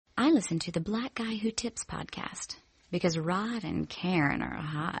I listen to the Black Guy Who Tips podcast because Rod and Karen are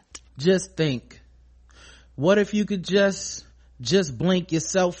hot. Just think, what if you could just blink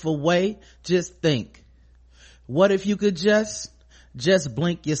yourself away? Just think, what if you could just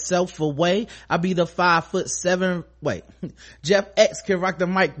blink yourself away? I'll be the 5'7". Wait, Jeff X can rock the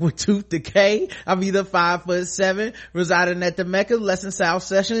mic with tooth decay. I'll be the 5'7", residing at the Mecca lesson South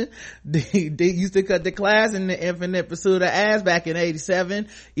session. They used to cut the class in the infinite pursuit of ass back in 87.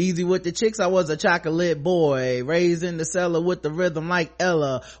 Easy with the chicks, I was a chocolate boy, raised in the cellar with the rhythm like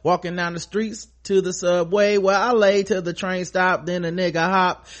Ella, walking down the streets to the subway where I lay till the train stopped, then a nigga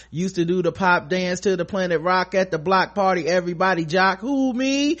hop. Used to do the pop dance to the Planet Rock at the block party, everybody jock. Who,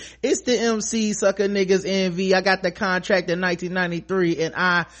 me? It's the MC, sucker niggas envy. I got the contract in 1993 and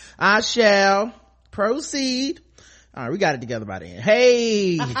I shall proceed. All right, we got it together by then.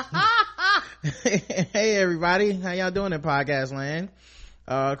 Hey. Hey everybody, how y'all doing in podcast land?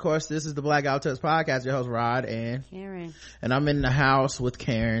 Of course, this is the Black Guy Who Tips podcast. Your host Rod and Karen, and I'm in the house with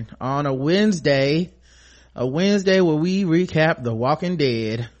Karen on a Wednesday where we recap The Walking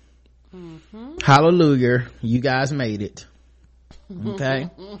Dead. Hallelujah, you guys made it. Okay.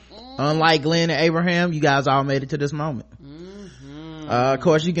 Unlike Glenn and Abraham, you guys all made it to this moment. Of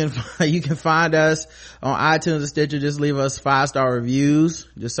course, you can find us on iTunes and Stitcher. Just leave us 5-star reviews.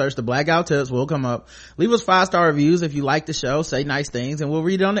 Just search the Black Guy Who Tips. We'll come up. Leave us 5-star reviews if you like the show. Say nice things and we'll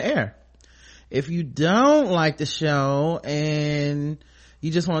read it on the air. If you don't like the show and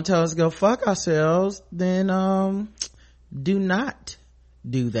you just want to tell us to go fuck ourselves, then do not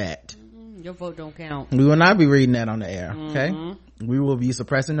do that. Your vote don't count. We will not be reading that on the air. Okay. We will be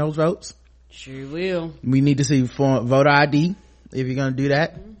suppressing those votes. Sure will. We need to see voter ID if you're gonna do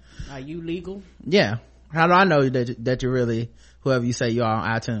that. Are you legal? Yeah. How do I know that you're really whoever you say you are on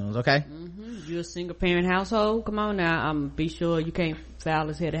iTunes? Okay. You a single parent household? Come on now. Be sure you can't file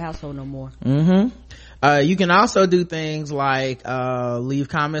as head of household no more. You can also do things like leave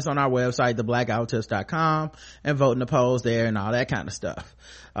comments on our website, theblackguywhotips.com, and vote in the polls there and all that kind of stuff.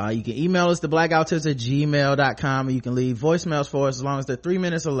 You can email us, theblackguywhotips@gmail.com, and you can leave voicemails for us as long as they're 3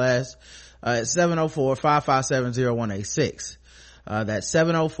 minutes or less at 704-557-0186. That's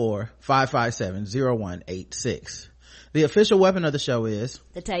 704-557-0186. The official weapon of the show is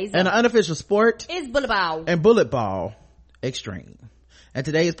the taser, and the unofficial sport is bullet ball and bullet ball extreme. And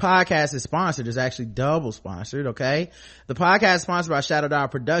today's podcast is sponsored. It's actually double sponsored. Okay, the podcast is sponsored by Shadow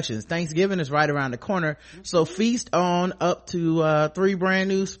Dog Productions. Thanksgiving is right around the corner, so feast on up to 3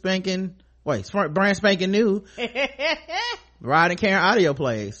 brand spanking new Rod and Karen audio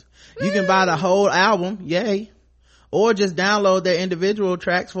plays. You can buy the whole album, yay, or just download their individual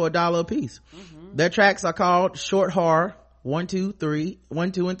tracks for $1 a piece. Their tracks are called Short Horror 1, 2, 3,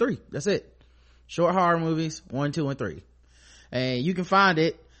 1, 2, and 3. That's it. Short horror movies 1, 2, and 3. And you can find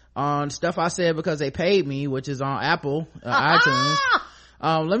it on Stuff I Said Because They Paid Me, which is on Apple, iTunes.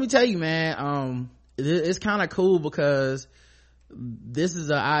 Let me tell you, man, it's kind of cool because this is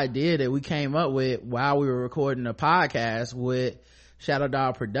an idea that we came up with while we were recording a podcast with Shadow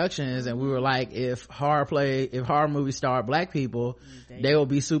Dog Productions, and we were like, if horror movies starred black people, they will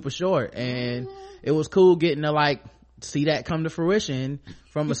be super short. And it was cool getting to like see that come to fruition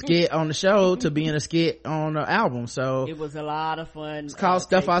from a skit on the show to being a skit on the album. So it was a lot of fun. It's called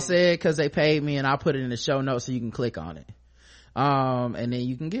Stuff I Said Because They Paid Me, and I'll put it in the show notes so you can click on it, and then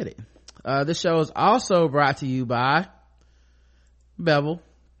you can get it. This show is also brought to you by Bevel.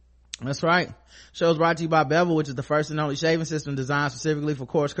 That's right. Show is brought to you by Bevel, which is the first and only shaving system designed specifically for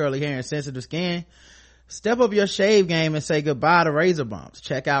coarse, curly hair and sensitive skin. Step up your shave game and say goodbye to razor bumps.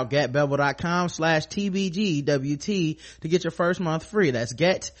 Check out getbevel.com/TBGWT to get your first month free. That's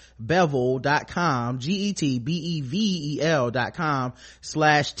getbevel.com,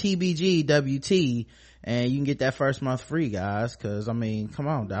 GETBEVEL.com/TBGWT, and you can get that first month free, guys. Cause I mean, come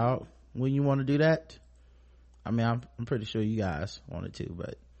on, dog. Wouldn't you want to do that? I mean, I'm pretty sure you guys wanted to,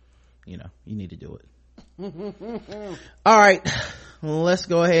 but you know, you need to do it. All right, let's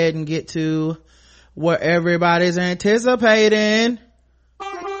go ahead and get to what everybody's anticipating.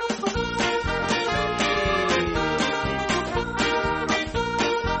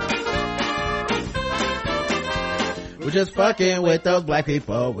 We're just fucking with those black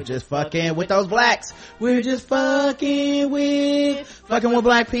people. We're just fucking with those blacks. We're just fucking with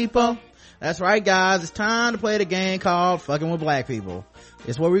black people. That's right, guys. It's time to play the game called Fucking with Black People.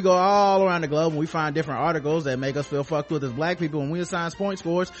 It's where we go all around the globe and we find different articles that make us feel fucked with as black people, and we assign point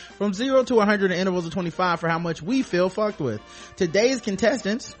scores from 0 to 100 in intervals of 25 for how much we feel fucked with. Today's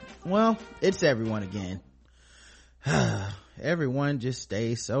contestants, well, it's everyone again. Everyone just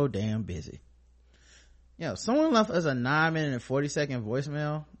stays so damn busy. Someone left us a 9-minute and 40-second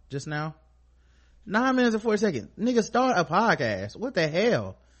voicemail just now? 9 minutes and 40 seconds. Nigga, start a podcast. What the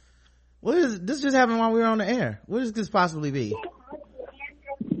hell? What is this? Just happened while we were on the air. What does this possibly be?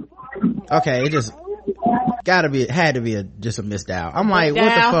 Okay, it just had to be just a misdial. I'm like, what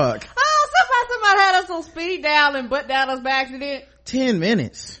the fuck? Oh, somebody had us on speed dial and butt dial us by accident. 10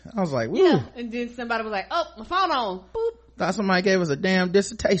 minutes. I was like, woo. Yeah, and then somebody was like, oh, my phone on. Boop. Thought somebody gave us a damn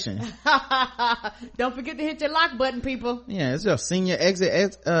dissertation. Don't forget to hit your lock button, people. Yeah, it's your senior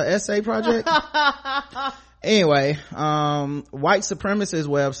exit essay project. Anyway, white supremacist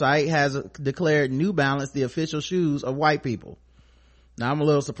website has declared New Balance the official shoes of white people. Now I'm a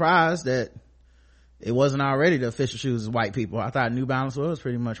little surprised that it wasn't already the official shoes of white people. I thought New Balance was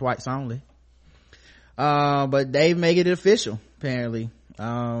pretty much whites only. But they've made it official, apparently.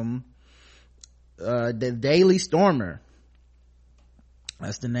 The Daily Stormer,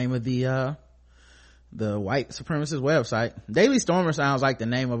 that's the name of the white supremacist website. Daily Stormer sounds like the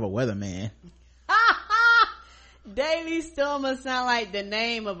name of a weatherman. Daily Stormer sound like the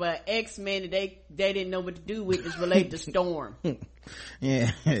name of an X-Men that they didn't know what to do with. Is related to Storm.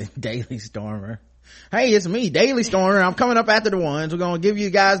 Yeah, Daily Stormer. Hey, it's me, Daily Stormer. I'm coming up after the ones. We're gonna give you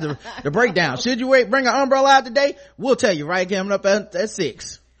guys the breakdown. Should you bring an umbrella out today? We'll tell you right coming up at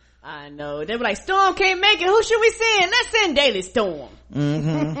 6. I know. They were like, Storm can't make it. Who should we send? Let's send Daily Storm.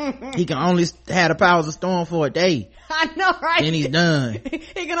 Mm-hmm. He can only have the powers of Storm for a day. I know, right? Then he's done.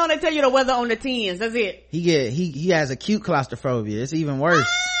 He can only tell you the weather on the 10s. That's it. He has acute claustrophobia. It's even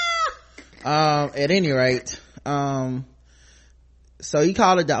worse. At any rate, so he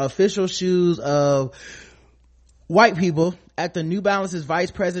called it the official shoes of white people. After New Balance's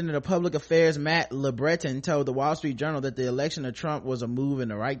vice president of public affairs, Matt LeBreton, told the Wall Street Journal that the election of Trump was a move in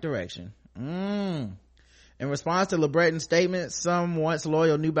the right direction. In response to LeBreton's statement, some once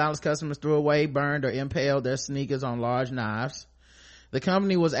loyal New Balance customers threw away, burned, or impaled their sneakers on large knives. The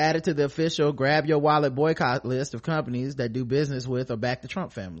company was added to the official grab your wallet boycott list of companies that do business with or back the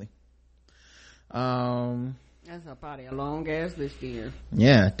Trump family. That's probably a long ass list here.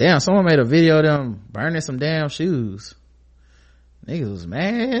 Yeah, damn, someone made a video of them burning some damn shoes. Niggas was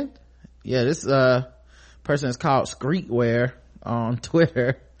mad. Yeah, this person is called Screetwear on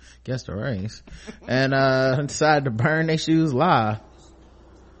Twitter. Guess the race. And decided to burn their shoes live.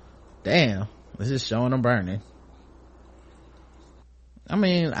 Damn, this is showing them burning. I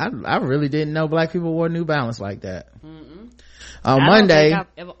mean, I really didn't know black people wore New Balance like that. On Monday, don't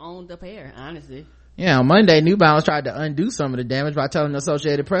think I've ever owned a pair, honestly. Yeah, on Monday, New Balance tried to undo some of the damage by telling the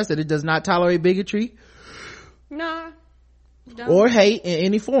Associated Press that it does not tolerate bigotry. No. Or hate in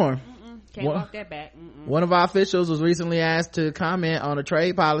any form. Can't walk that back. One of our officials was recently asked to comment on a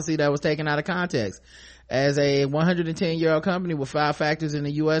trade policy that was taken out of context. As a 110-year-old company with 5 factories in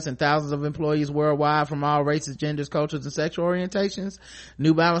the U.S. and thousands of employees worldwide from all races, genders, cultures, and sexual orientations,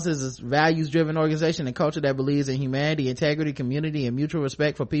 New Balance is a values-driven organization and culture that believes in humanity, integrity, community, and mutual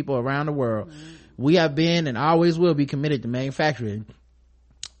respect for people around the world. We have been and always will be committed to manufacturing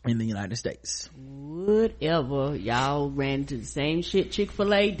in the United States. Whatever. Y'all ran into the same shit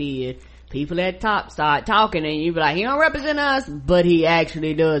Chick-fil-A did. People at top start talking and you be like, he don't represent us, but he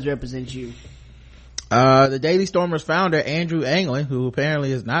actually does represent you. The Daily Stormer's founder, Andrew Anglin, who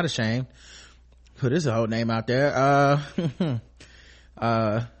apparently is not ashamed, put his whole name out there,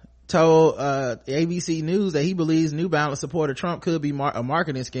 told ABC News that he believes New Balance support of Trump could be a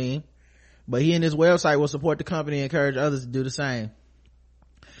marketing scheme, but he and his website will support the company and encourage others to do the same.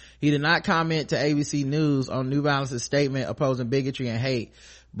 He did not comment to ABC News on New Balance's statement opposing bigotry and hate,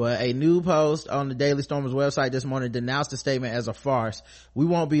 but a new post on the Daily Stormer's website this morning denounced the statement as a farce. We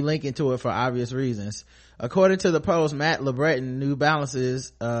won't be linking to it for obvious reasons. According to the post, Matt LeBreton, New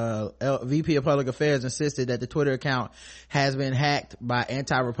Balance's VP of Public Affairs, insisted that the Twitter account has been hacked by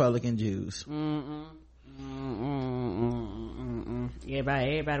anti-Republican Jews.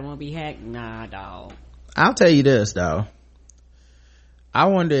 Everybody want to be hacked? Nah, dog. I'll tell you this though. I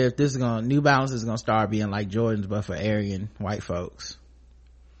wonder if New Balance is gonna start being like Jordans, but for Aryan white folks.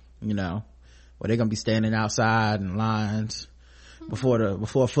 You know, where they're gonna be standing outside in lines before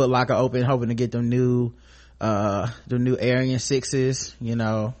Foot Locker open, hoping to get them new Aryan 6s, you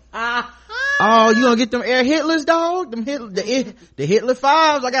know. Oh, you gonna get them Air Hitlers, dog? The Hitler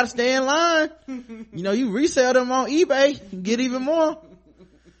 5s, I gotta stay in line. You know, you resell them on eBay, you get even more.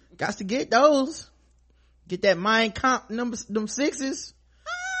 Got to get those. Get that Mein Comp them 6s.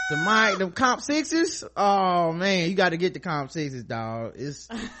 Them Comp 6s. Oh man, you gotta get the Comp 6s, dog.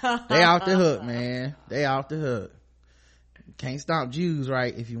 They off the hook, man. They off the hook. Can't stop Jews,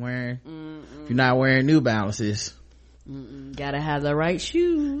 right? If you're not wearing New Balances. Gotta have the right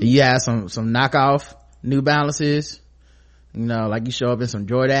shoes. You have some knockoff New Balances You know, like you show up in some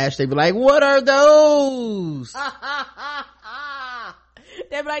DoorDash, they be like, what are those?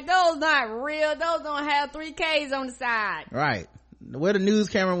 They be like, those not real. Those don't have 3Ks on the side. Right. Where the news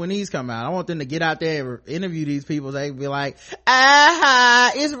camera when these come out? I want them to get out there and interview these people. They be like,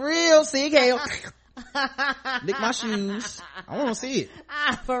 it's real, CK. Lick my shoes. I want to see it.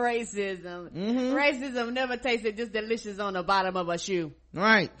 For racism. Racism never tasted this delicious on the bottom of a shoe.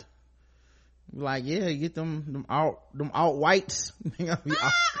 Right. Like, yeah, you get them alt whites. Yeah. It's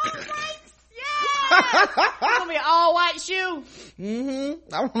gonna be an all white shoe.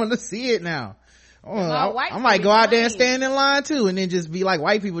 I want to see it now. I might be go out there and clean. stand in line too, and then just be like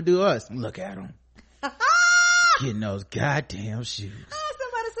white people do us. Look at them getting those goddamn shoes.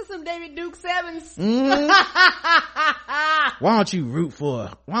 Somebody said some David Duke 7s. Why don't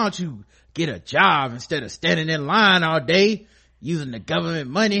you get a job instead of standing in line all day using the government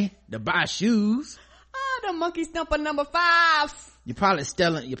money to buy shoes? The monkey stumper number 5. You're probably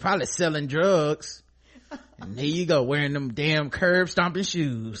selling drugs, and here you go wearing them damn curb stomping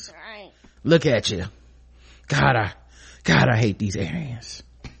shoes. Right. Look at you. God, I hate these Aryans.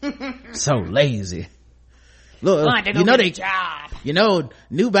 So lazy. Look,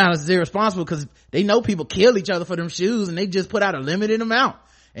 New Balance is irresponsible because they know people kill each other for them shoes, and they just put out a limited amount,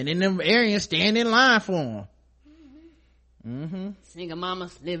 and then them Aryans stand in line for them. Single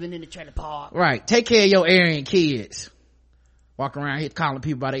mamas living in the trailer park. Right. Take care of your Aryan kids. Walk around here calling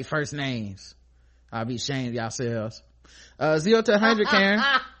people by their first names. I'll be ashamed of yourselves. 0 to 100, Karen.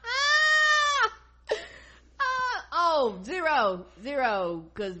 0.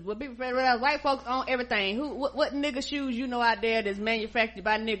 Cause when people say white folks own everything. What nigga shoes you know out there that's manufactured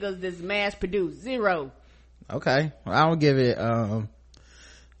by niggas that's mass produced? 0. Okay. Well, I will give it, I'm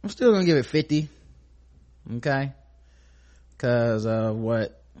still gonna give it 50. Okay. Cause,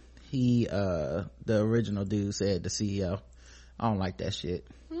 what the original dude said, the CEO. I don't like that shit.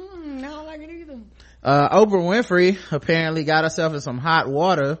 I don't like it either. Oprah Winfrey apparently got herself in some hot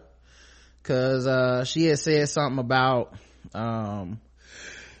water cause she had said something about Trump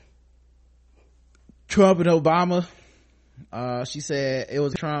and Obama. She said it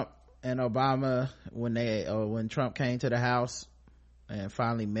was Trump and Obama when Trump came to the house and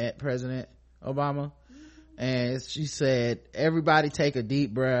finally met President Obama. And she said, everybody take a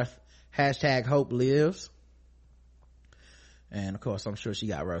deep breath, #hope lives. And of course, I'm sure she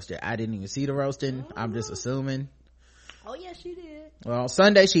got roasted. I didn't even see the roasting. I'm just assuming. Oh yeah, she did. Well,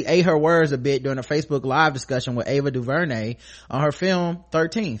 Sunday she ate her words a bit during a Facebook live discussion with Ava DuVernay on her film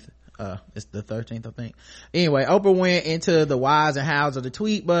 13th. It's the 13th, I think. Anyway, Oprah went into the whys and hows of the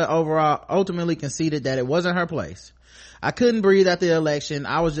tweet, but overall ultimately conceded that it wasn't her place. I couldn't breathe at the election.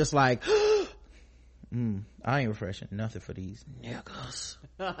 I was just like, I ain't refreshing nothing for these niggas.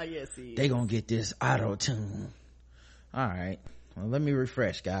 Yes, he is. They gonna get this auto tune. All right, well, let me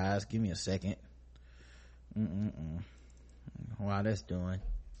refresh, guys. Give me a second. While that's doing,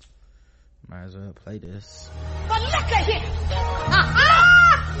 might as well play this. But look at him!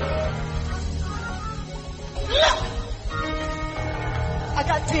 Look! I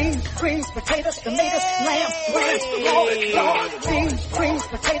got beans, greens, potatoes, tomatoes, lamb, rams, pork, beans, greens,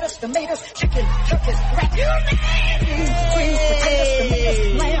 potatoes, tomatoes, chicken, turkeys, rat. Beans, greens, potatoes, tomatoes,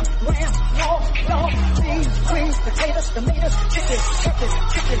 lamb, rams, pork, beans, greens, potatoes, tomatoes, chicken, turkeys,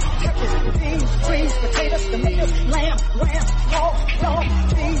 beans, greens, potatoes, tomatoes, lamb, rams, pork,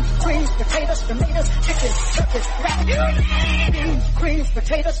 beans, greens, potatoes, tomatoes, chicken, turkeys, rat. Beans, greens,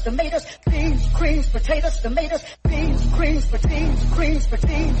 potatoes, tomatoes, beans, greens, potatoes, tomatoes, beans, greens, potatoes, greens,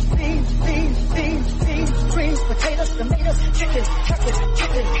 beans, greens, potatoes, tomatoes, chicken,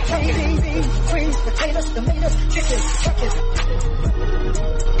 beans, greens, potatoes, tomatoes, chicken, turkeys.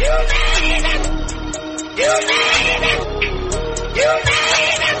 You made it! You made it! You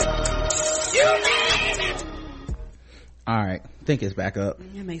made it! You made it! All right, think it's back up.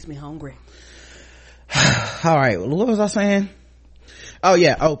 It makes me hungry. All right, well, what was I saying? Oh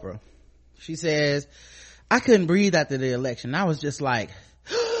yeah, Oprah. She says, I couldn't breathe after the election. I was just like,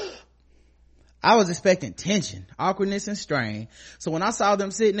 I was expecting tension, awkwardness, and strain. So when I saw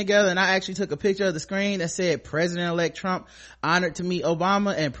them sitting together and I actually took a picture of the screen that said President-elect Trump honored to meet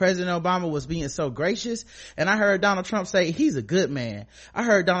Obama, and President Obama was being so gracious, and I heard Donald Trump say he's a good man. I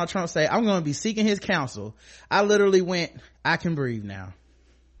heard Donald Trump say, I'm going to be seeking his counsel. I literally went, I can breathe now.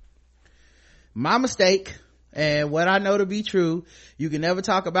 My mistake. And what I know to be true, you can never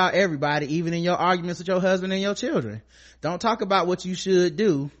talk about everybody, even in your arguments with your husband and your children. Don't talk about what you should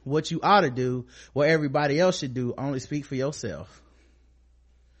do, what you ought to do, what everybody else should do. Only speak for yourself.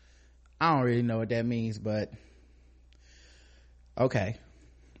 I don't really know what that means, but okay.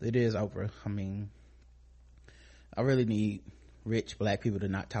 It is Oprah. I mean, I really need rich black people to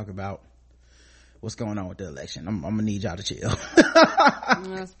not talk about what's going on with the election. I'm gonna need y'all to chill.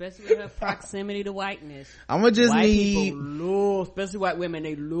 Especially with her proximity to whiteness. I'm gonna just white need people love, especially white women,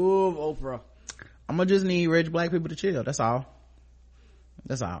 they love Oprah. I'm gonna just need rich black people to chill. That's all.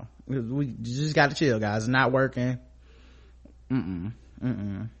 We just gotta chill, guys. It's not working. I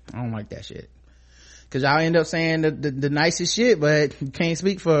don't like that shit. Cause y'all end up saying the nicest shit, but you can't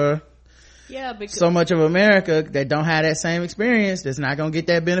speak for because so much of America that don't have that same experience, that's not gonna get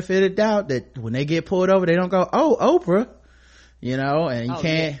that benefit of doubt, that when they get pulled over they don't go, oh, Oprah, and you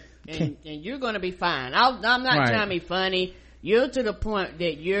can't, and you're gonna be fine. I'm not right. trying to be funny. You're to the point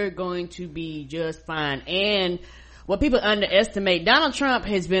that you're going to be just fine. And what people underestimate, Donald Trump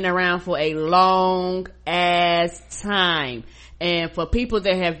has been around for a long ass time. And for people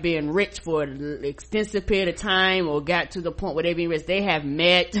that have been rich for an extensive period of time or got to the point where they've been rich, they have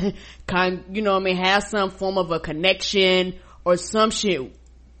met, have some form of a connection or some shit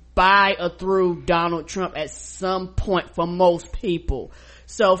by or through Donald Trump at some point for most people.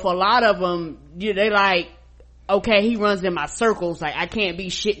 So for a lot of them, they like, okay, he runs in my circles. Like, I can't be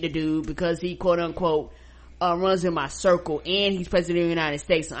shit to do because he quote unquote runs in my circle and he's president of the United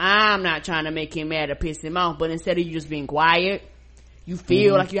States. So I'm not trying to make him mad or piss him off, but instead of you just being quiet, you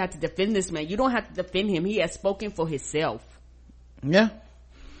feel like you have to defend this man. You don't have to defend him. He has spoken for himself. Yeah.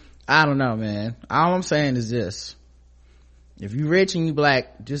 I don't know, man. All I'm saying is this. If you rich and you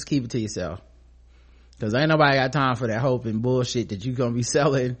black, just keep it to yourself. Cause ain't nobody got time for that hope and bullshit that you gonna be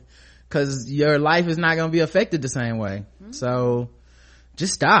selling. Cause your life is not gonna be affected the same way. So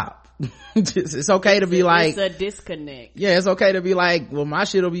just stop. It's okay to be like, it's a disconnect. Yeah, it's okay to be like, well, my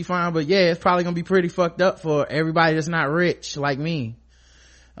shit'll be fine, but yeah, it's probably gonna be pretty fucked up for everybody that's not rich like me.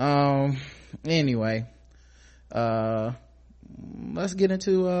 Anyway, let's get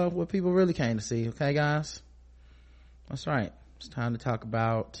into what people really came to see. Okay, guys, that's right. It's time to talk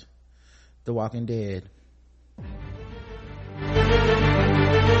about The Walking Dead.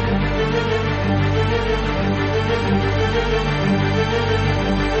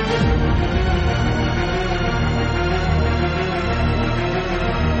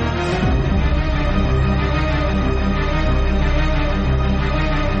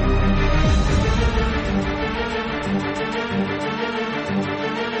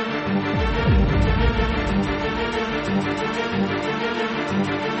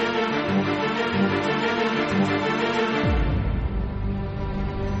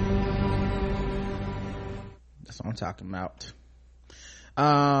 That's what I'm talking about.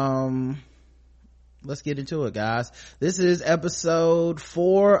 Let's get into it, guys. This is episode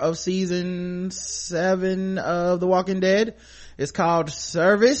 4 of season 7 of The Walking Dead. It's called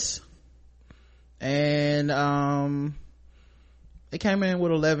Service, and it came in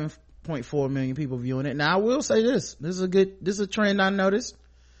with 11.4 million people viewing it. Now I will say this is a trend I noticed.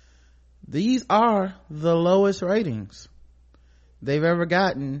 These are the lowest ratings they've ever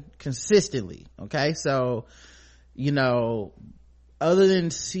gotten consistently. Okay, so other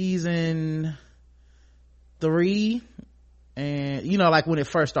than season 3 and like when it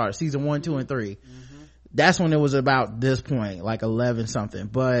first started, season 1, 2 and 3, that's when it was about this point, like 11 something.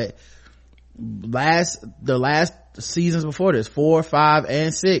 But the last seasons before this, 4, 5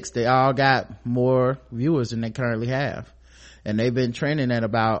 and 6, they all got more viewers than they currently have, and they've been trending at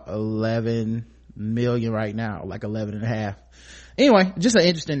about 11 million right now, like 11 and a half. Anyway, just an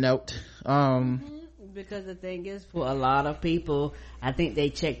interesting note. Because the thing is, for a lot of people, I think they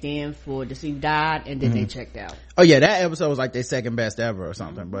checked in for Deceased Died and then they checked out. Oh yeah, that episode was like their second best ever or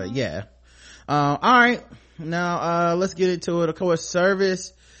something. But yeah, all right, now let's get into it. Of course,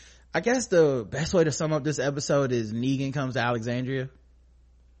 Service, I guess the best way to sum up this episode is Negan comes to Alexandria.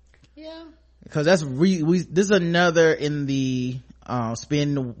 Yeah, because that's this is another in the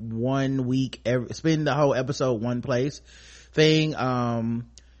spend 1 week spend the whole episode one place thing.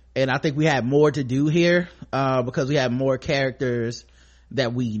 And I think we had more to do here, because we have more characters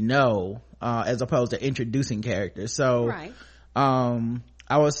that we know, as opposed to introducing characters. So, right.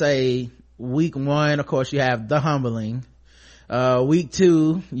 I would say week 1, of course, you have the Humbling. Week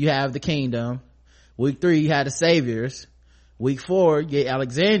 2, you have the Kingdom. Week 3, you have the Saviors. Week 4, you get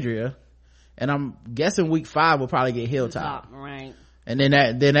Alexandria. And I'm guessing week 5 will probably get Hilltop. Right. And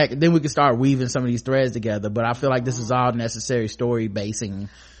then we can start weaving some of these threads together. But I feel like this is all necessary story basing.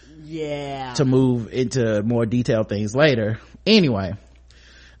 Yeah, to move into more detailed things later. Anyway,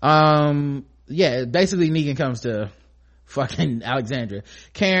 basically Negan comes to fucking Alexandria.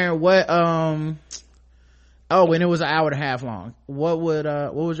 Karen, what and it was an hour and a half long. What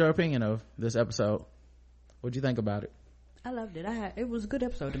was your opinion of this episode? What'd you think about it? I loved it. It was a good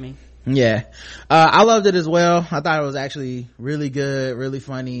episode to me. Yeah. I loved it as well. I thought it was actually really good, really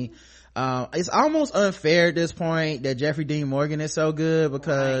funny. It's almost unfair at this point that Jeffrey Dean Morgan is so good,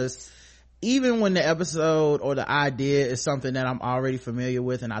 because even when the episode or the idea is something that I'm already familiar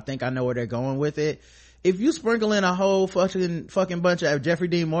with and I think I know where they're going with it, if you sprinkle in a whole fucking bunch of Jeffrey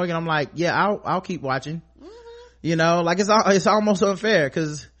Dean Morgan, I'm like, yeah, I'll keep watching. You know, like it's almost unfair,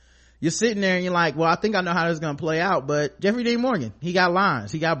 because you're sitting there and you're like, well, I think I know how this is going to play out, but Jeffrey Dean Morgan, he got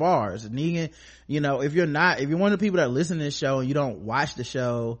lines, he got bars, and he can, you know, if you're one of the people that listen to this show and you don't watch the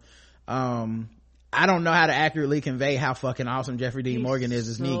show, I don't know how to accurately convey how fucking awesome Jeffrey Dean Morgan is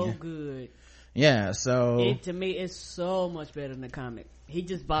as Negan. So good. Yeah, so to me, it's so much better than the comic. He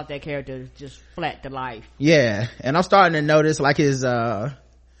just brought that character just flat to life. Yeah, and I'm starting to notice like his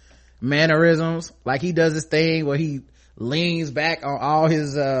mannerisms, like he does this thing where he leans back on all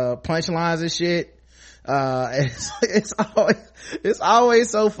his punchlines and shit. It's always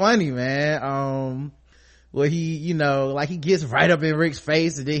so funny, man. Where he, you know, like he gets right up in Rick's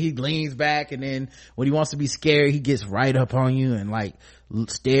face and then he leans back, and then when he wants to be scary, he gets right up on you and like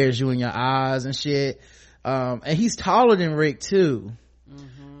stares you in your eyes and shit. And he's taller than Rick too,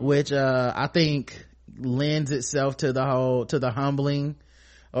 which I think lends itself to the humbling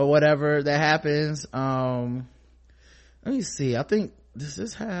or whatever that happens. Let me see, I think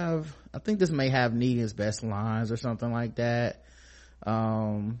this may have Negan's best lines or something like that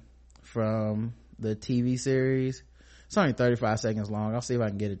from the TV series. It's only 35 seconds long. I'll see if I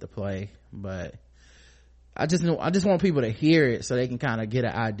can get it to play, but I just want people to hear it so they can kind of get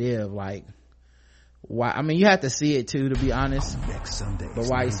an idea of like why. I mean, you have to see it too, to be honest. Next Sunday, but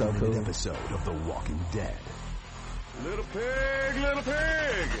why he's so cool. Episode of The Walking Dead. Little pig,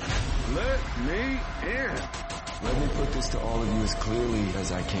 let me in. Let me put this to all of you as clearly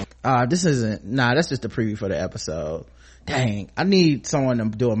as I can. That's just a preview for the episode. Dang, I need someone to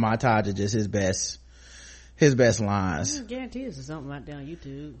do a montage of just his best lines. I guarantee there's something out there on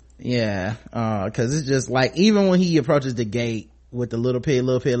YouTube. Yeah, cause it's just like, even when he approaches the gate with the little pig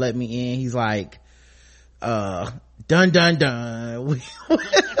let me in, he's like, dun dun dun, when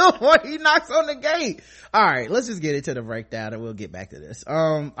he knocks on the gate. All right, let's just get into the breakdown and we'll get back to this.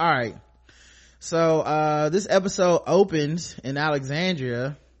 All right. So, this episode opens in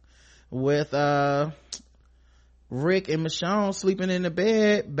Alexandria with, Rick and Michonne sleeping in the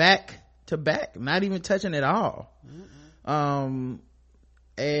bed back to back, not even touching at all. And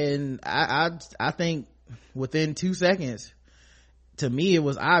I think within 2 seconds, to me, it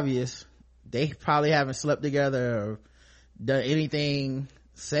was obvious they probably haven't slept together or done anything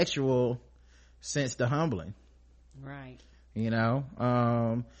sexual since the humbling. Right. You know?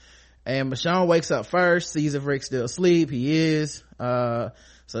 And Michonne wakes up first, sees if Rick's still asleep. He is. So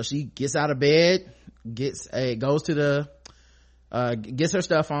she gets out of bed, gets her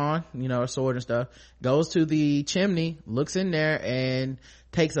stuff on, you know, her sword and stuff, goes to the chimney, looks in there and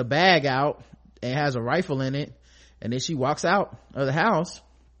takes a bag out and has a rifle in it, and then she walks out of the house.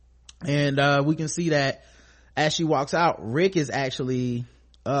 And we can see that as she walks out, Rick is actually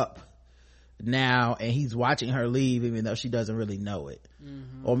up now and he's watching her leave, even though she doesn't really know it.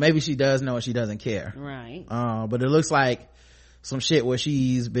 Or maybe she does know and she doesn't care, right? But it looks like some shit where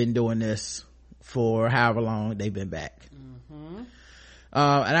she's been doing this for however long they've been back.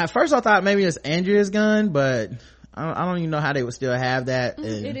 And at first I thought maybe it's Andrea's gun, but I don't even know how they would still have that.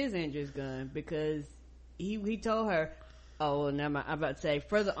 It is Andrea's gun, because he told her, I'm about to say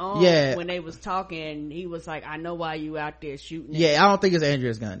further on, when they was talking, he was like, I know why you out there shooting. I don't think it's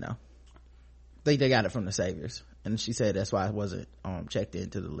Andrea's gun though. I think they got it from the Saviors, and she said that's why it wasn't checked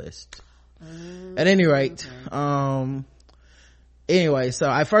into the list. At any rate, anyway, so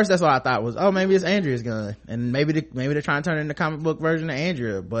at first that's what I thought was, maybe it's Andrea's gun, and maybe they're trying to turn it into comic book version of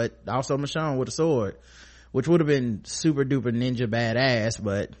Andrea, but also Michonne with a sword, which would have been super duper ninja badass,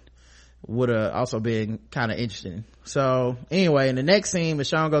 but would have also been kind of interesting. So anyway, in the next scene,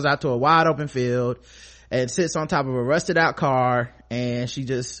 Michonne goes out to a wide open field and sits on top of a rusted out car, and she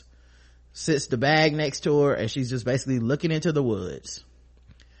just sits the bag next to her, and she's just basically looking into the woods,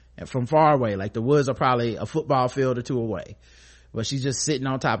 and from far away, like the woods are probably a football field or two away, but she's just sitting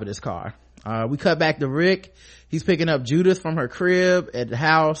on top of this car. We cut back to Rick. He's picking up Judith from her crib at the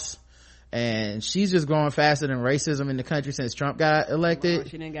house, and she's just growing faster than racism in the country since Trump got elected.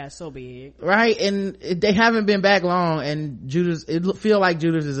 She didn't got so big, right? And they haven't been back long, and it feel like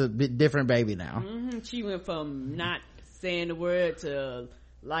Judith is a bit different baby now. She went from not saying the word to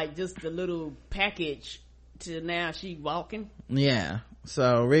like just a little package to now she walking. Yeah.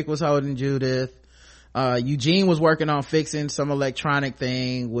 So Rick was holding Judith. Eugene was working on fixing some electronic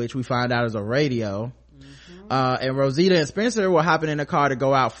thing, which we find out is a radio. And Rosita and Spencer were hopping in the car to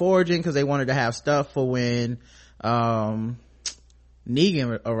go out foraging because they wanted to have stuff for when Negan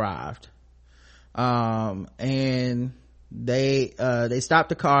arrived. And they stopped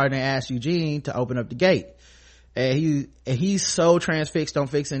the car and they asked Eugene to open up the gate, and he's so transfixed on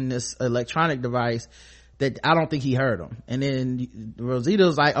fixing this electronic device that I don't think he heard him. And then Rosita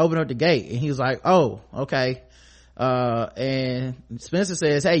was like, open up the gate, and he was like, oh, okay. And Spencer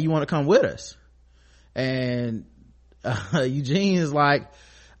says, hey, you want to come with us? And Eugene is like,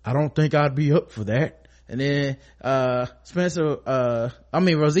 I don't think I'd be up for that. And then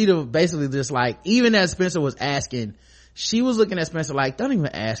Rosita basically just like, even as Spencer was asking, she was looking at Spencer like, don't even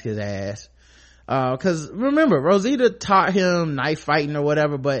ask his ass. Cause remember, Rosita taught him knife fighting or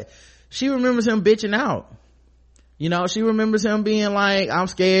whatever, but she remembers him bitching out. You know, she remembers him being like, I'm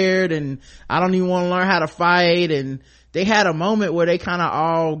scared and I don't even want to learn how to fight. And they had a moment where they kind of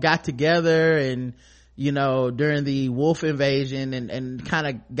all got together and, you know, during the wolf invasion and kind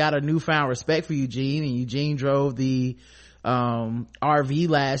of got a newfound respect for Eugene. And Eugene drove the RV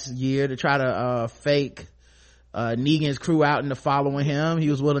last year to try to fake Negan's crew out into following him. He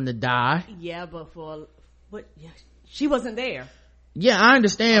was willing to die. Yeah, but she wasn't there. Yeah, I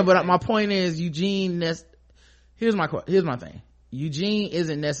understand, okay. But my point is, Eugene, here's my thing. Eugene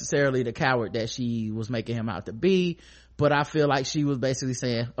isn't necessarily the coward that she was making him out to be, but I feel like she was basically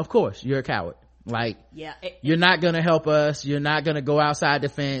saying, of course, you're a coward. Like, yeah, you're not gonna help us. You're not gonna go outside the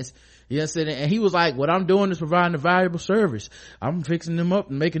fence. You're sitting, and he was like, what I'm doing is providing a valuable service. I'm fixing them up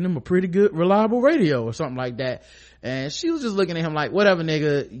and making them a pretty good, reliable radio or something like that. And she was just looking at him like, whatever,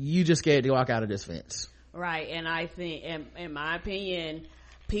 nigga, you just scared to walk out of this fence. Right. And I think, in my opinion,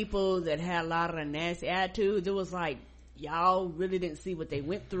 people that had a lot of nasty attitudes, it was like, y'all really didn't see what they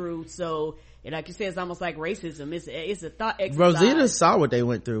went through. So, and like you said, it's almost like racism. It's a thought exercise. Rosita saw what they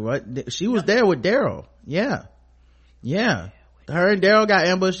went through, right? She was there with Daryl. Yeah. Her and Daryl got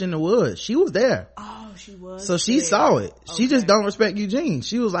ambushed in the woods. She was there. Oh, she was. So she saw it. Okay. She just don't respect Eugene.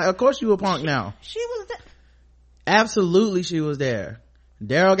 She was like, of course you a punk now. She was there. Absolutely she was there.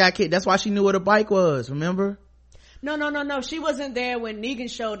 Daryl got kicked. That's why she knew what a bike was, remember? No. She wasn't there when Negan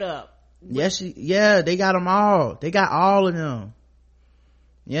showed up. Yeah, they got them all. They got all of them.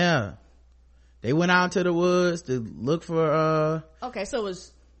 Yeah. They went out into the woods to look for so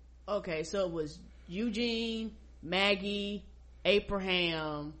it was Eugene, Maggie,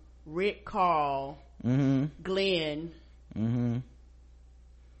 Abraham, Rick, Carl, Glenn,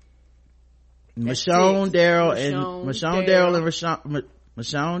 Michonne, Daryl,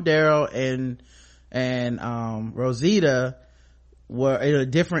 and Rosita were in a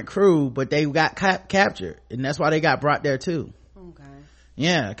different crew, but they got captured, and that's why they got brought there too. Okay.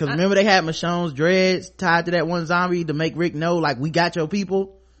 Yeah, because remember they had Michonne's dreads tied to that one zombie to make Rick know, like, we got your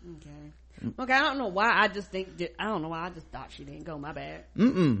people. Okay, I don't know why. I just thought she didn't go. My bad.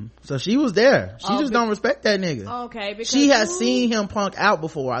 So she was there. She just don't respect that nigga. Okay, because she has seen him punk out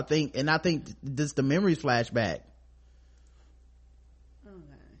before, I think, and I think this the memories flash back.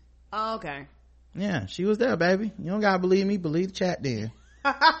 Okay. Yeah, she was there, baby. You don't gotta believe me. Believe the chat then.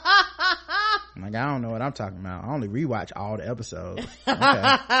 Like, I don't know what I'm talking about. I only rewatch all the episodes.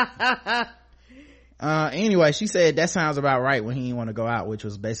 Okay. Anyway, she said that sounds about right when he didn't want to go out, which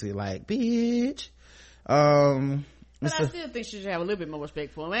was basically like, bitch. But I still think she should have a little bit more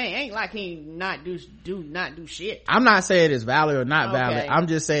respect for him. Ain't like he not do shit. I'm not saying it's valid or not valid. I'm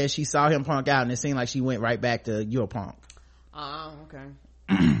just saying she saw him punk out and it seemed like she went right back to, you're a punk. Oh,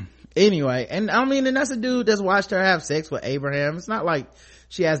 okay. Anyway, and I mean, and that's a dude that's watched her have sex with Abraham. It's not like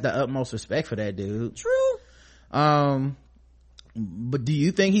she has the utmost respect for that dude. True. But do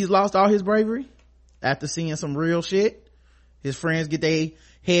you think he's lost all his bravery after seeing some real shit? His friends get their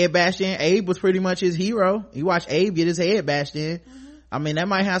head bashed in. Abe was pretty much his hero. He watched Abe get his head bashed in. I mean, that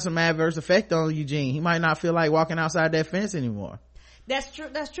might have some adverse effect on Eugene. He might not feel like walking outside that fence anymore. That's true.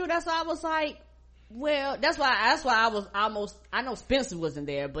 That's why I was like, well, that's why I was almost, I know Spencer wasn't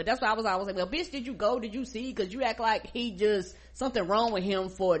there, but that's why I was like, well, bitch, did you go? Did you see? Cause you act like he just, something wrong with him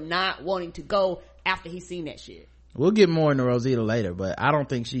for not wanting to go after he seen that shit. We'll get more into Rosita later, but I don't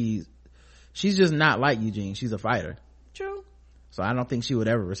think she's just not like Eugene. She's a fighter. True. So I don't think she would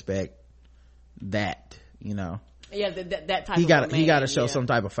ever respect that, you know. Yeah, that type he of he got to show some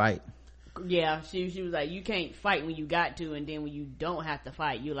type of fight. Yeah, she was like, you can't fight when you got to, and then when you don't have to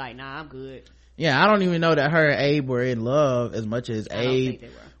fight, you're like, nah, I'm good. Yeah, I don't even know that her and Abe were in love as much as Abe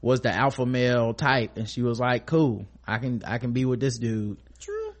was the alpha male type, and she was like, cool, I can be with this dude.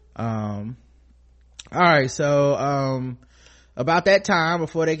 True. All right, so about that time,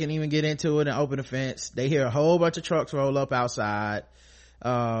 before they can even get into it and open the fence, they hear a whole bunch of trucks roll up outside,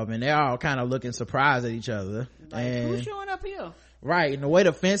 And they're all kind of looking surprised at each other. Like, and who's showing up here? right, and the way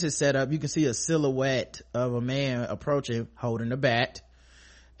the fence is set up, you can see a silhouette of a man approaching holding a bat.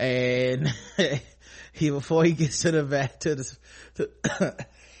 And before he gets to the bat,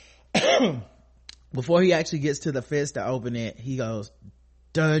 before he actually gets to the fence to open it, he goes,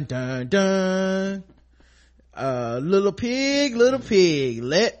 dun dun dun, little pig,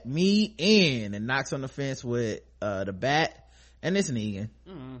 let me in, and knocks on the fence with the bat, and it's Negan.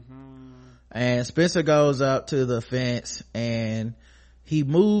 And Spencer goes up to the fence and he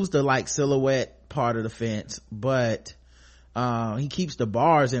moves the like silhouette part of the fence, but he keeps the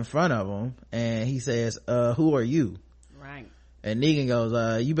bars in front of him, and he says, who are you? Right. And Negan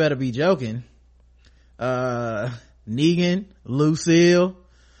goes, you better be joking. Negan, Lucille.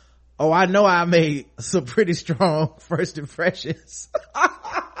 Oh, I know I made some pretty strong first impressions.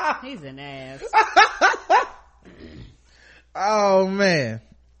 He's an ass. Oh man.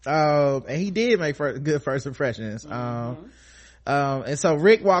 And he did make good first impressions. And so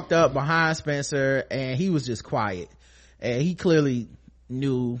Rick walked up behind Spencer and he was just quiet, and he clearly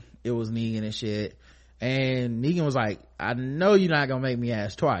knew it was Negan and shit. And Negan was like, I know you're not gonna make me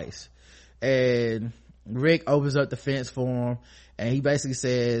ask twice. And Rick opens up the fence for him, and he basically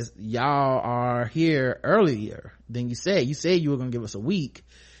says, y'all are here earlier than you said you were gonna give us a week,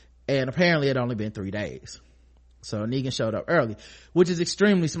 and apparently it had only been 3 days. So Negan showed up early, which is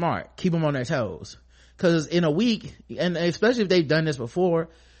extremely smart. Keep them on their toes, because in a week, and especially if they've done this before,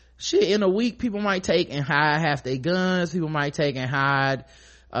 shit, in a week people might take and hide half their guns, people might take and hide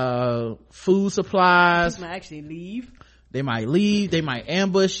food supplies, People might actually leave. They might leave, they might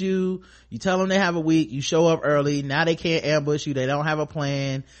ambush you. You tell them they have a week, you show up early, now they can't ambush you, they don't have a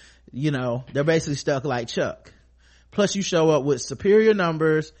plan, they're basically stuck like Chuck. Plus you show up with superior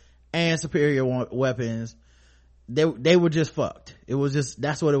numbers and superior weapons. They were just fucked.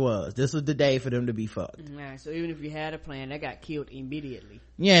 That's what it was. This was the day for them to be fucked. Right, so even if you had a plan, they got killed immediately.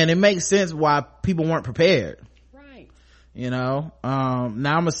 Yeah, and it makes sense why people weren't prepared. Right. Now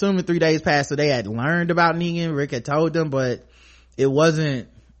I'm assuming 3 days passed, so they had learned about Negan. Rick had told them, but it wasn't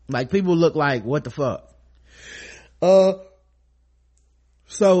like, people look like, what the fuck.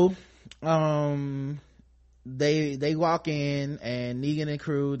 So they walk in, and Negan and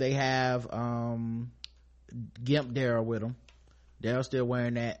crew, they have Gimp Daryl with them. Daryl's still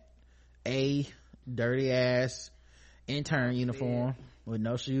wearing that dirty ass intern uniform with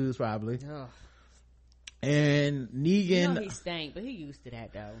no shoes probably. Ugh. And Negan, he stank, but he used to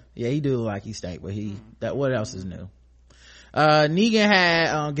that though. Yeah, he do look like he stank, but what else is new? Negan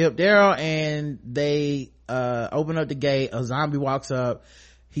had Gimp Daryl, and they open up the gate. A zombie walks up,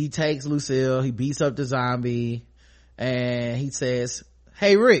 he takes Lucille, he beats up the zombie, and he says,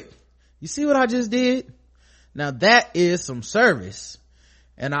 hey Rick, you see what I just did? Now that is some service,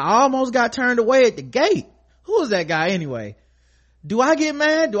 and I almost got turned away at the gate. Who is that guy anyway? Do I get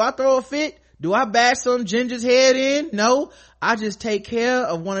mad? Do I throw a fit? Do I bash some ginger's head in? No, I just take care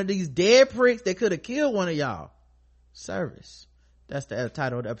of one of these dead pricks that could have killed one of y'all. Service. That's the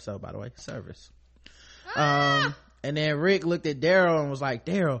title of the episode, by the way. Service. And then Rick looked at Daryl and was like,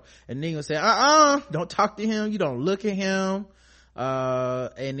 Daryl, and Negan said, don't talk to him, you don't look at him.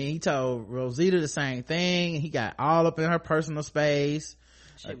 And then he told Rosita the same thing. He got all up in her personal space.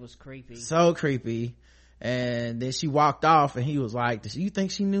 Shit was creepy. So creepy. And then she walked off, and he was like, do you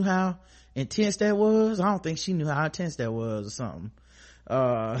think she knew how intense that was? I don't think she knew how intense that was, or something.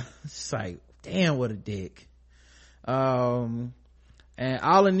 It's like, damn, what a dick. And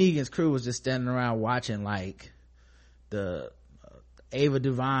all of Negan's crew was just standing around watching like the Ava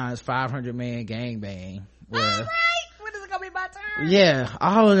DuVine's 500-man gangbang. All right, when is it gonna be my turn? Yeah,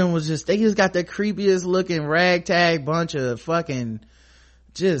 all of them was they just got the creepiest looking ragtag bunch of fucking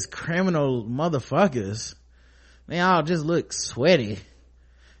just criminal motherfuckers. They all just look sweaty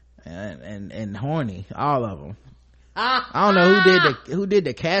and horny, all of them. I don't know who did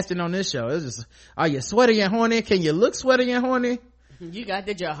the casting on this show. It's just, are you sweaty and horny? Can you look sweaty and horny? You got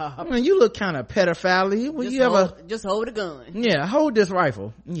the job. I mean, you look kind of pedophile. Just hold a gun. Yeah, hold this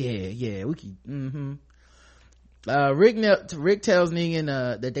rifle. Yeah, we can. Rick tells Negan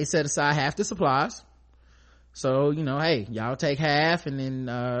that they set aside half the supplies, so hey, y'all take half. And then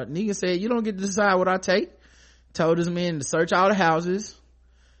Negan said, you don't get to decide what I take. Told his men to search all the houses,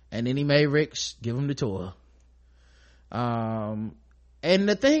 and then he made Rick give him the tour. And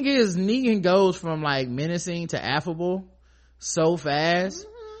the thing is, Negan goes from like menacing to affable so fast.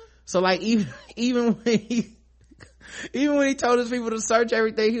 So like even when he told his people to search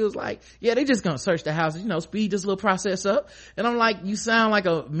everything, he was like, yeah, they just gonna search the houses, speed this little process up. And I'm like, you sound like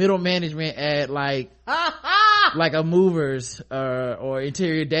a middle management at like like a movers or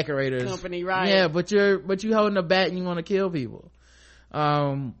interior decorators company, right? Yeah, but you holding a bat and you want to kill people.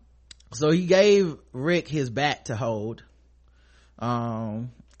 So he gave Rick his bat to hold.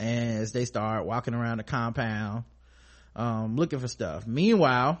 As they start walking around the compound, looking for stuff.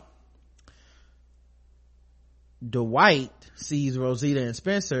 Meanwhile, Dwight sees Rosita and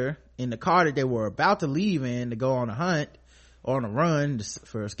Spencer in the car that they were about to leave in to go on a hunt or on a run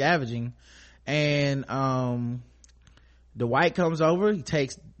for scavenging. And Dwight comes over, he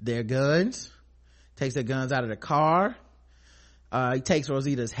takes their guns out of the car. He takes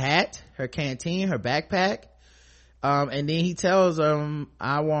Rosita's hat, her canteen, her backpack. And then he tells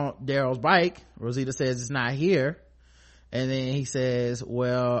I want Daryl's bike. Rosita says it's not here. And then he says,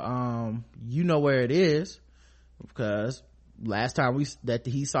 well, you know where it is, because last time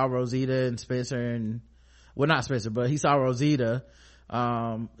he saw Rosita and Spencer and, well, not Spencer, but he saw Rosita,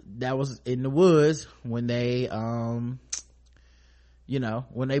 that was in the woods when they, when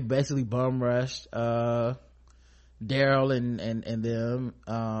they basically bum rushed, Daryl and them,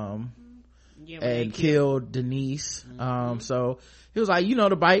 and killed Denise. So he was like,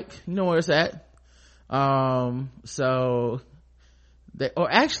 the bike, you know where it's at. So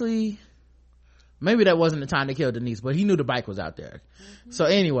actually maybe that wasn't the time they killed Denise, but he knew the bike was out there. So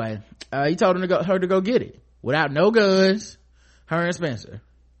anyway, he told her to go get it without no guns, her and Spencer.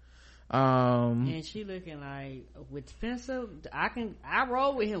 And she looking like, with Spencer, I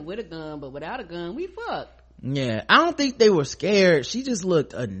roll with him with a gun, but without a gun we fucked. Yeah, I don't think they were scared. She just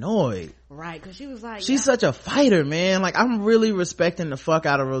looked annoyed. Right, because she was like, she's such a fighter, man. Like, I'm really respecting the fuck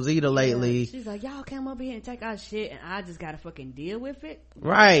out of Rosita lately. She's like, y'all come up here and take our shit and I just gotta fucking deal with it.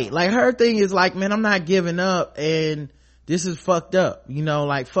 Right, like her thing is like, man, I'm not giving up and this is fucked up,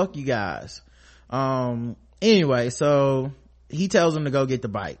 like, fuck you guys. Anyway, so he tells him to go get the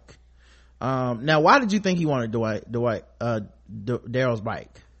bike. Now why did you think he wanted Daryl's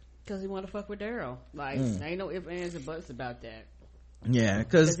bike? Because he wanted to fuck with Daryl. Like, ain't no ifs, ands, or buts about that. Yeah,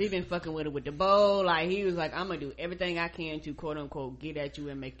 because he been fucking with her with the bow. Like, he was like, I'm gonna do everything I can to quote unquote get at you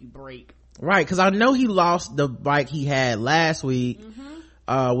and make you break. Right, because I know he lost the bike he had last week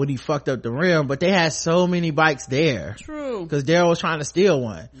when he fucked up the rim, but they had so many bikes there. True. Because Daryl was trying to steal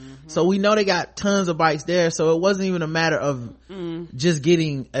one. So we know they got tons of bikes there, so it wasn't even a matter of just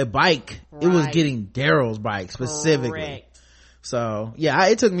getting a bike. Right. It was getting Daryl's bike specifically. Correct. So yeah,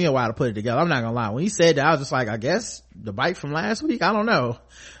 it took me a while to put it together. I'm not gonna lie, when he said that I was just like, I guess the bike from last week, I don't know.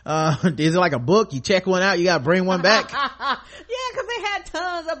 Is it like a book, you check one out, you gotta bring one back? Yeah, because they had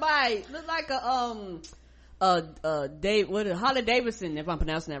tons of bikes. Looked like Harley Davidson, if I'm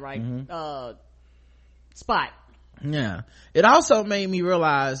pronouncing that right. Spot. Yeah, it also made me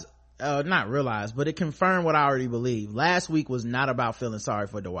realize, not realize, but it confirmed what I already believed. Last week was not about feeling sorry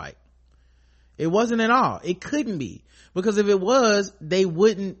for Dwight. It wasn't at all. It couldn't be, because if it was, they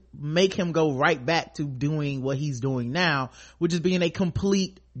wouldn't make him go right back to doing what he's doing now, which is being a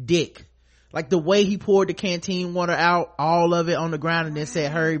complete dick. Like the way he poured the canteen water out, all of it on the ground, and then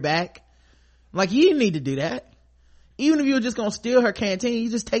said hurry back. Like, you didn't need to do that. Even if you were just gonna steal her canteen, you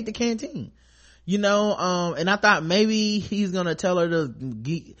just take the canteen, and I thought maybe he's gonna tell her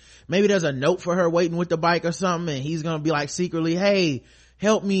maybe there's a note for her waiting with the bike or something, and he's gonna be like secretly, hey,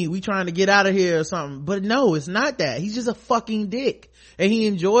 help me, we trying to get out of here or something. But no, it's not that. He's just a fucking dick, and he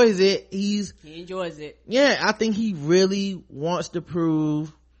enjoys it. He enjoys it. Yeah, I think he really wants to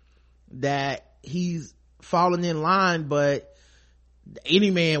prove that he's falling in line, but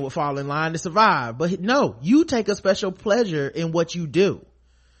any man would fall in line to survive. But no, you take a special pleasure in what you do.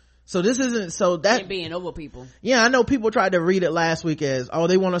 So this isn't, so that and being over people. Yeah, I know people tried to read it last week as, oh,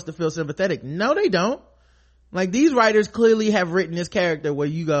 they want us to feel sympathetic. No, they don't. Like, these writers clearly have written this character where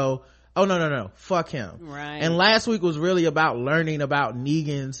you go, oh no, fuck him. Right. And last week was really about learning about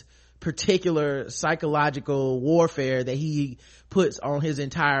Negan's particular psychological warfare that he puts on his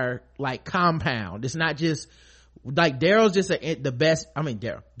entire compound. It's not just like Daryl's just the best. I mean,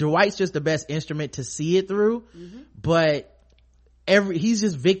 Dwight's just the best instrument to see it through, but he's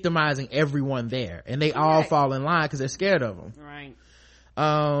just victimizing everyone there, and they all fall in line because they're scared of him. Right.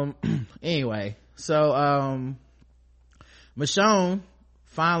 Anyway, so Michonne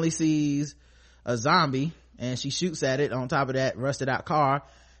finally sees a zombie and she shoots at it on top of that rusted out car.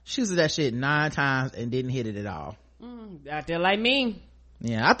 Shoots at that shit 9 times and didn't hit it at all. Out there like me.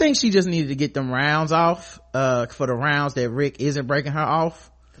 Yeah, I think she just needed to get them rounds off for the rounds that Rick isn't breaking her off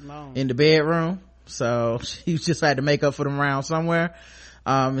in the bedroom. So she just had to make up for them rounds somewhere.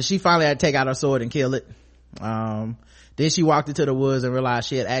 And she finally had to take out her sword and kill it. Then she walked into the woods and realized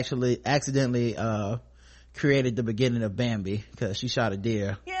she had actually accidentally created the beginning of Bambi because she shot a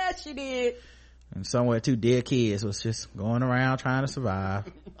deer. Yeah, she did. And somewhere two dead kids was just going around trying to survive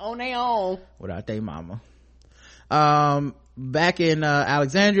on their own without their mama. Back in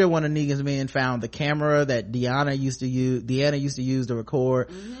Alexandria, one of Negan's men found the camera that Deanna used to use to record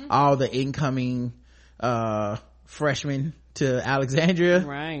all the incoming freshmen to Alexandria,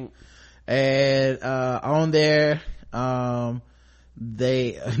 right? And on there, Negan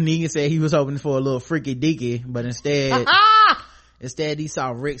said he was hoping for a little freaky deaky, but instead he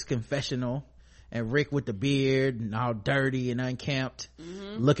saw Rick's confessional, and Rick with the beard and all dirty and unkempt,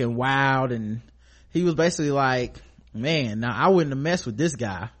 looking wild, and he was basically like, man, now I wouldn't have messed with this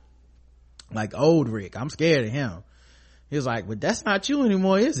guy, like old Rick. I'm scared of him. He was like, but that's not you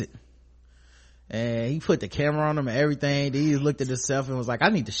anymore, is it? And he put the camera on him and everything. Then he looked at himself and was like, I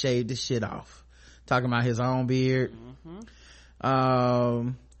need to shave this shit off. Talking about his own beard.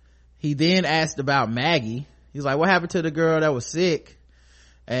 He then asked about Maggie. He's like, what happened to the girl that was sick?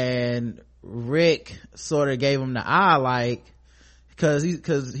 And Rick sort of gave him the eye, like, cause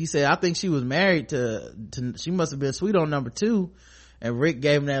he said, I think she was married to she must have been sweet on number 2. And Rick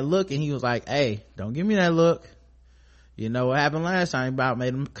gave him that look, and he was like, hey, don't give me that look. You know what happened last time? About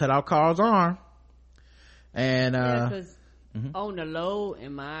made him cut off Carl's arm. And cause on the low,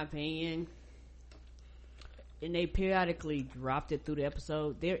 in my opinion, and they periodically dropped it through the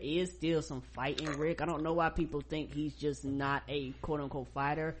episode, there is still some fight in Rick. I don't know why people think he's just not a quote-unquote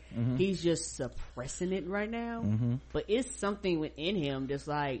fighter. He's just suppressing it right now. But it's something within him that's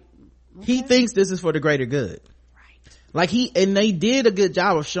like, okay. He thinks this is for the greater good, right? Like they did a good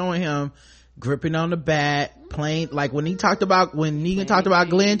job of showing him gripping on the bat, playing, like when Negan talked about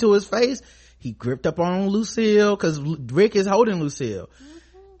Glenn to his face, he gripped up on Lucille, because Rick is holding Lucille.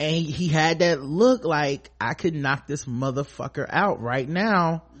 And he had that look like, I could knock this motherfucker out right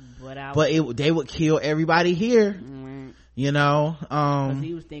now, but they would kill everybody here. You know, because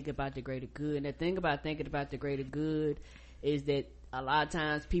he was thinking about the greater good. And the thing about thinking about the greater good is that a lot of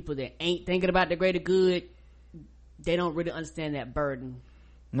times people that ain't thinking about the greater good, they don't really understand that burden,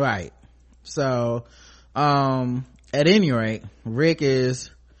 right? So at any rate, Rick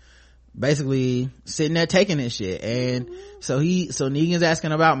is basically sitting there taking this shit, and so Negan's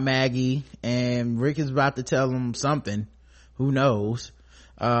asking about Maggie, and Rick is about to tell him something, who knows,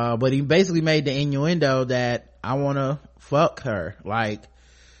 but he basically made the innuendo that I want to fuck her. Like,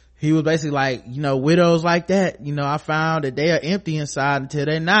 he was basically like, you know, widows like that, you know, I found that they are empty inside until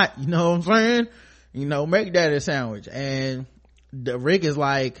they're not, you know what I'm saying? You know, make that a sandwich. And Rick is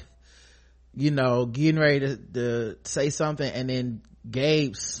like, you know, getting ready to say something, and then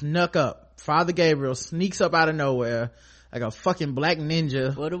Gabe snuck up. Father Gabriel sneaks up out of nowhere like a fucking black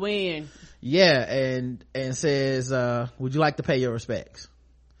ninja for the win. Yeah, and says, would you like to pay your respects?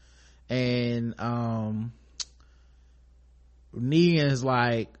 And Negan is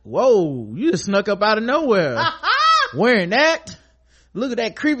like, whoa, you just snuck up out of nowhere wearing that, look at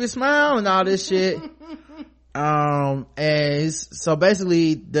that creepy smile and all this shit. And so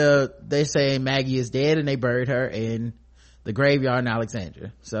basically they say Maggie is dead, and they buried her in the graveyard in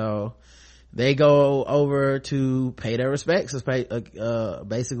Alexandria. So they go over to pay their respects,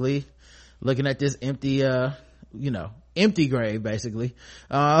 basically looking at this empty empty grave, basically,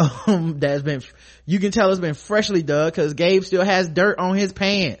 that's been, you can tell it's been freshly dug, because Gabe still has dirt on his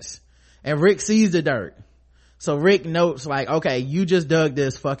pants, and Rick sees the dirt. So Rick notes, like, okay, you just dug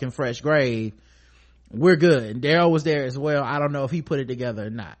this fucking fresh grave, we're good. And Daryl was there as well. I don't know if he put it together or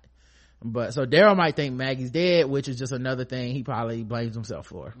not, but so Daryl might think Maggie's dead, which is just another thing he probably blames himself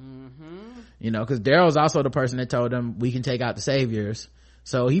for. You know, because Daryl's also the person that told him we can take out the saviors,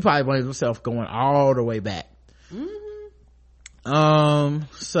 so he probably blames himself going all the way back.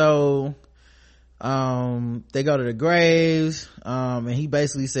 So they go to the graves, and he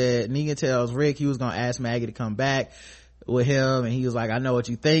basically said, Negan tells Rick he was gonna ask Maggie to come back with him, and he was like, I know what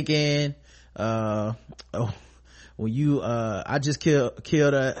you're thinking. When you I just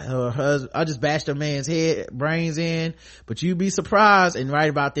killed her husband, I just bashed a man's brains in, but you'd be surprised. And right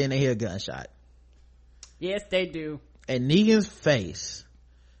about then they hear a gunshot. Yes, they do. And Negan's face,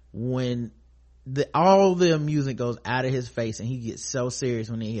 when all the music goes out of his face, and he gets so serious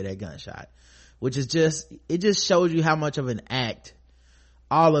when they hear that gunshot, which is it just shows you how much of an act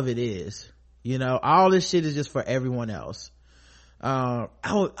all of it is. You know, all this shit is just for everyone else. I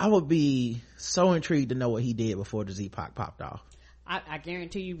would be so intrigued to know what he did before the Z-Pac popped off. I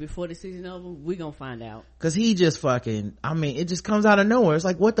guarantee you, before the season over, we gonna find out. Cause he just fucking, I mean, it just comes out of nowhere. It's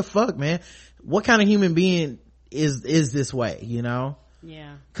like, what the fuck, man? What kind of human being is this way, you know?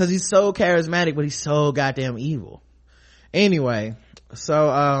 Yeah. Cause he's so charismatic, but he's so goddamn evil. Anyway,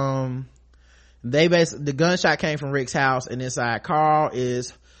 so, the gunshot came from Rick's house, and inside Carl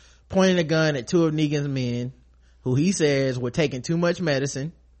is pointing a gun at two of Negan's men, who he says were taking too much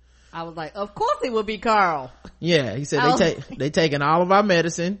medicine. I was like, of course it would be Carl. Yeah, he said they taking all of our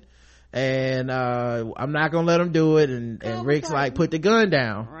medicine, and I'm not gonna let them do it. And Rick's like, put the gun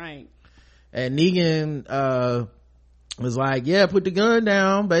down. Right. And Negan was like, yeah, put the gun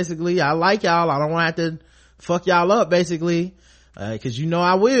down. Basically, I like y'all. I don't want to have to fuck y'all up, basically, because you know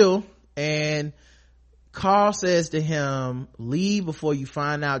I will. And Carl says to him, leave before you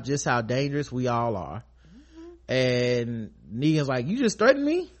find out just how dangerous we all are. And Negan's like, you just threatened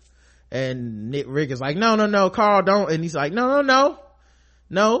me? And Rick is like, no, Carl, don't. And he's like, no,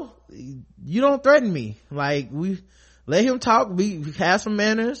 you don't threaten me. Like, we let him talk. We have some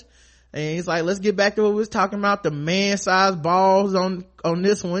manners. And he's like, let's get back to what we was talking about, the man-sized balls on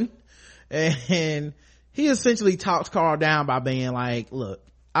this one. And he essentially talks Carl down by being like, look,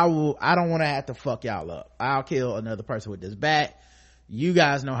 I don't want to have to fuck y'all up. I'll kill another person with this bat. You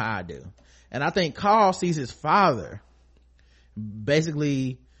guys know how I do. And I think Carl sees his father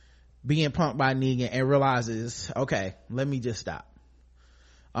basically being punked by Negan and realizes, okay, let me just stop.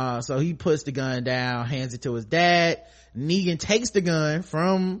 So he puts the gun down, hands it to his dad. Negan takes the gun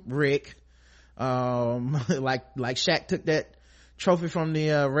from Rick, like Shaq took that trophy from the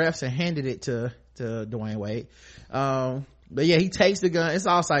refs and handed it to Dwayne Wade. But yeah, he takes the gun. It's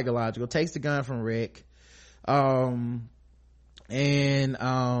all psychological. Takes the gun from Rick, and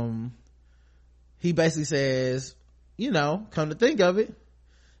he basically says, come to think of it,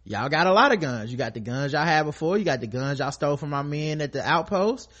 y'all got a lot of guns. You got the guns y'all had before. You got the guns y'all stole from my men at the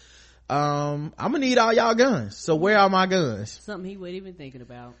outpost. I'm gonna need all y'all guns. So where are my guns? Something he wasn't even thinking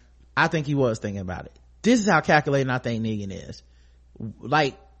about. I think he was thinking about it. This is how calculating I think Negan is.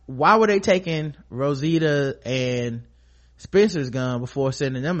 Like, why were they taking Rosita and Spencer's gun before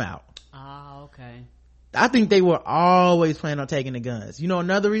sending them out? Oh, okay. I think they were always planning on taking the guns.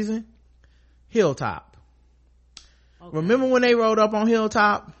 Another reason? Hilltop. Okay. Remember when they rode up on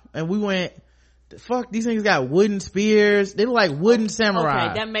Hilltop and we went, fuck, these things got wooden spears. They look like wooden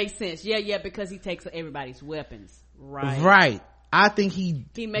samurai. Okay, that makes sense. Yeah, because he takes everybody's weapons. Right. I think he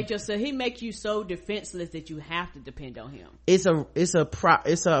make you so defenseless that you have to depend on him. It's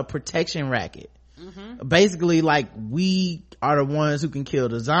a protection racket. Mm-hmm. Basically, like, we are the ones who can kill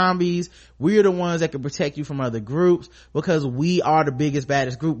the zombies. We're the ones that can protect you from other groups because we are the biggest,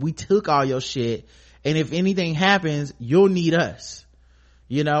 baddest group. We took all your shit, and if anything happens, you'll need us.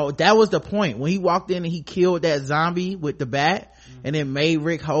 That was the point when he walked in and he killed that zombie with the bat, and then made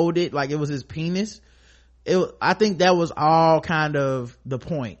Rick hold it like it was his penis. I think that was all kind of the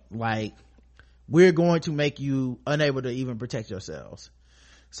point. Like, we're going to make you unable to even protect yourselves.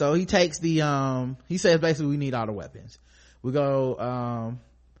 So he takes he says basically we need all the weapons. We go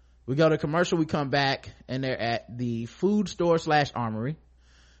to commercial, we come back, and they're at the food store / armory,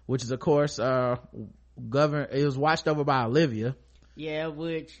 which is of course it was watched over by Olivia. Yeah,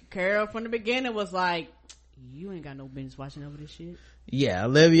 which Carol from the beginning was like, you ain't got no business watching over this shit. Yeah,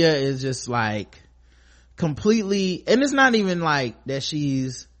 Olivia is just like completely, and it's not even like that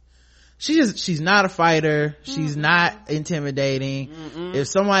she's not a fighter. She's not intimidating. Mm-mm. If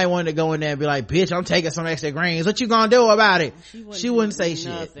somebody wanted to go in there and be like, bitch, I'm taking some extra greens, what you gonna do about it? She wouldn't say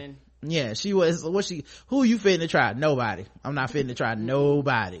nothing. Shit. Yeah, she was, who you fitting to try? Nobody. I'm not fitting to try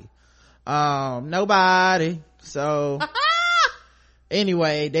nobody. Nobody. So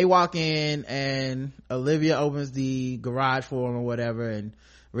anyway, they walk in and Olivia opens the garage for him or whatever, and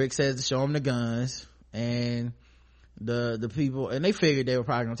Rick says to show him the guns, and the people, and they figured they were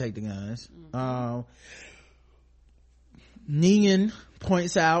probably gonna take the guns. Negan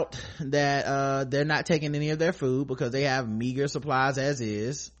points out that they're not taking any of their food because they have meager supplies as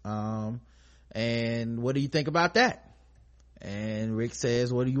is. And what do you think about that? And Rick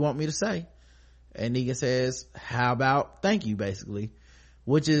says, what do you want me to say? And Negan says, how about thank you, basically,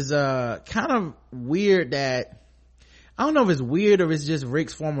 which is kind of weird. That I don't know if it's weird or it's just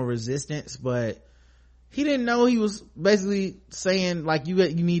Rick's form of resistance, but he didn't know he was basically saying like, you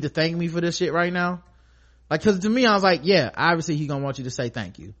need to thank me for this shit right now. Like, cause to me, I was like, yeah, obviously he gonna want you to say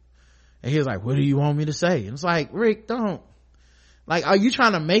thank you. And he was like, what do you want me to say? And it's like, Rick, don't. Like, are you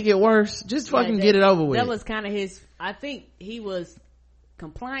trying to make it worse? Just fucking get it over with. That was kind of I think he was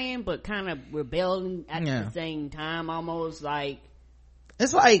complying, but kind of rebelling at the same time, almost like.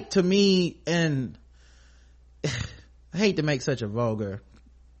 It's like, to me, and I hate to make such a vulgar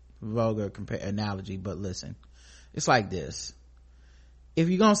analogy, but listen, it's like this: if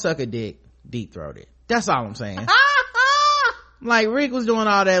you're gonna suck a dick, deep throat it. That's all I'm saying. Like Rick was doing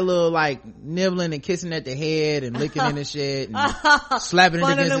all that little like nibbling and kissing at the head and licking in his shit and slapping it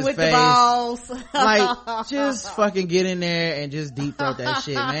against his with face. The balls. Like just fucking get in there and just deep throat that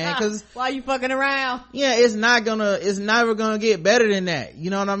shit, man. Cause why you fucking around? Yeah, it's never gonna get better than that.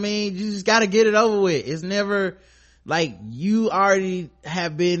 You know what I mean? You just gotta get it over with. It's never like you already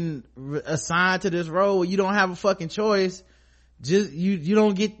have been assigned to this role where you don't have a fucking choice. Just you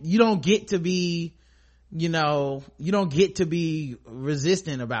don't get to be, you know, you don't get to be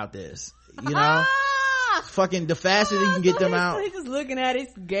resistant about this, you know. Fucking the faster you can get them out. He's just looking at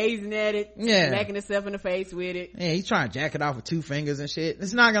it, gazing at it, smacking himself in the face with it. Yeah, he's trying to jack it off with 2 fingers and shit.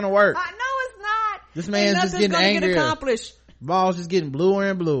 It's not gonna work. I know it's not. This man's just getting angry. Accomplished. Balls just getting bluer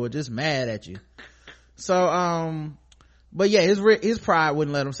and bluer, just mad at you. So but yeah, his pride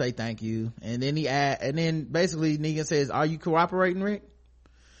wouldn't let him say thank you. And then basically Negan says, "Are you cooperating, Rick?"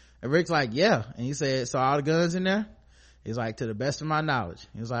 And Rick's like, "Yeah." And he said, "So all the guns in there?" He's like, "To the best of my knowledge."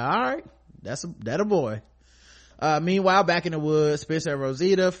 He was like, "All right, that a boy." Meanwhile, back in the woods, Spencer and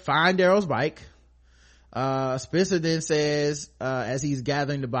Rosita find Daryl's bike. Spencer then says, as he's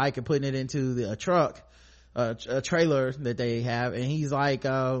gathering the bike and putting it into a truck, a trailer that they have, and he's like,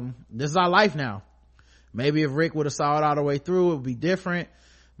 "This is our life now. Maybe if Rick would have saw it all the way through, it would be different,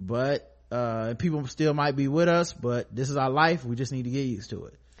 but people still might be with us, but this is our life. We just need to get used to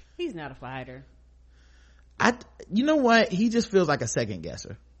it." He's not a fighter. You know what? He just feels like a second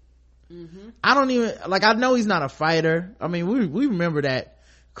guesser. I don't even, like, I know he's not a fighter. I mean, we remember that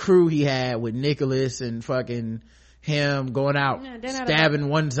crew he had with Nicholas and fucking him going out stabbing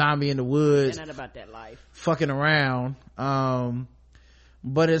one zombie in the woods. They're not about that life. Fucking around.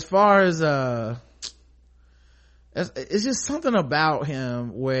 But as far as, it's just something about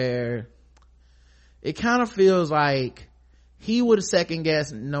him where it kind of feels like he would have second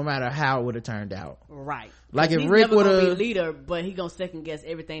guessed no matter how it would have turned out. Right. Like if Rick would have be leader, but he gonna second guess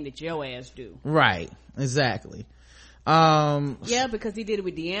everything that your ass do. Right. Exactly. Yeah, because he did it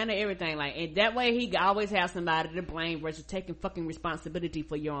with Deanna, everything, like, and that way he always has somebody to blame versus taking fucking responsibility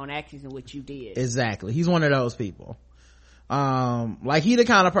for your own actions and what you did. Exactly. He's one of those people. Like he the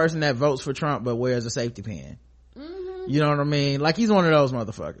kind of person that votes for Trump but wears a safety pin. You know what I mean? Like he's one of those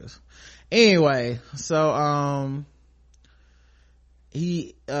motherfuckers. Anyway, so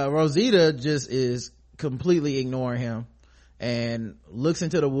Rosita just is completely ignoring him and looks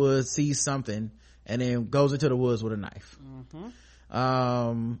into the woods, sees something, and then goes into the woods with a knife.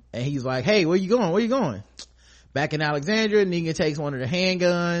 And he's like, "Hey, where you going?" Back in Alexandria, Negan takes one of the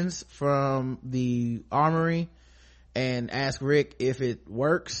handguns from the armory and asks Rick if it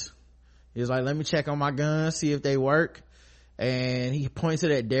works. He's like, "Let me check on my guns, see if they work." And he points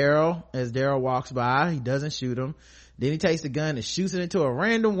it at Daryl as Daryl walks by. He doesn't shoot him. Then he takes the gun and shoots it into a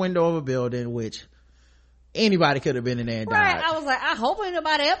random window of a building, which anybody could have been in there and died. I was like, I hope ain't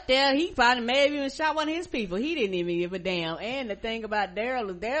nobody up there. He probably maybe even shot one of his people. He didn't even give a damn. And the thing about Daryl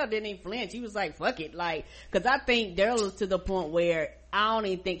is Daryl didn't even flinch. He was like, fuck it. Like, cause I think Daryl is to the point where I don't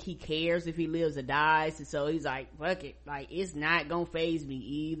even think he cares if he lives or dies. And so he's like, fuck it. Like, it's not gonna faze me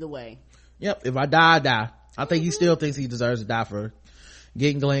either way. Yep. If I die, I die. I think he still thinks he deserves to die for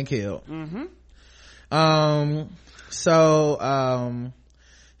getting Glenn killed. So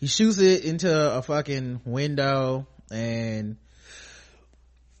he shoots it into a fucking window, and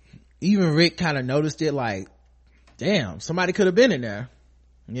even Rick kind of noticed it, like, damn, somebody could have been in there,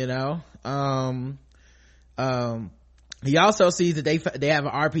 you know. He also sees that they have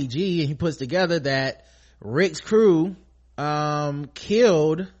an RPG, and he puts together that Rick's crew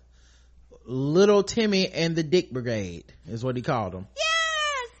killed Little Timmy and the Dick Brigade is what he called them.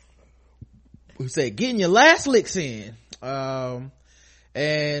 Yes, he said, "Getting your last licks in."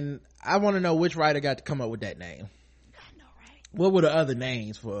 And I want to know which writer got to come up with that name. I know, right? What were the other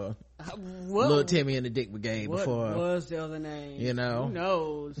names for Little Timmy and the Dick Brigade before? What was the other name? You know, who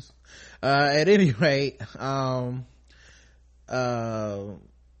knows? At any rate,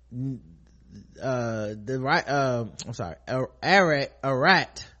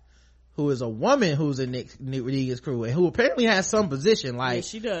 Arat, who is a woman who's in Negan's crew and who apparently has some position, like, yes,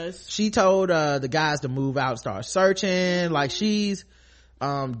 she does. She told the guys to move out, start searching. Like, she's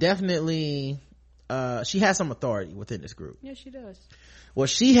definitely she has some authority within this group. Yes, she does. Well,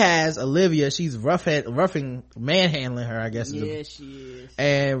 she has Olivia. She's roughing, manhandling her, I guess. Yes, she is.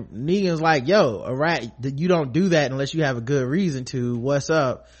 And Negan's like, "Yo, Arat, you don't do that unless you have a good reason to. What's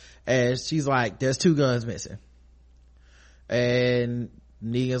up?" And she's like, "There's 2 guns missing." And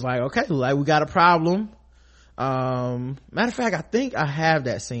Negan's like, "Okay, like, we got a problem." Matter of fact, I think I have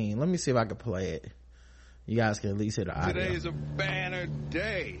that scene. Let me see if I can play it. You guys can at least hear the audio. Today is a banner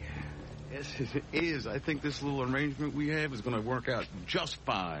day. Yes, it is. I think this little arrangement we have is going to work out just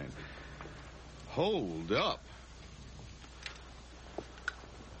fine. Hold up.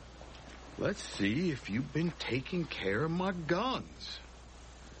 Let's see if you've been taking care of my guns.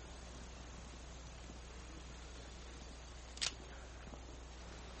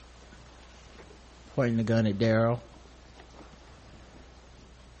 Pointing the gun at Daryl.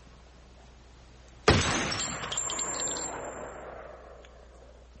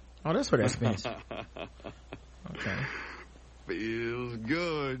 Oh, that's where that spins. Okay. Feels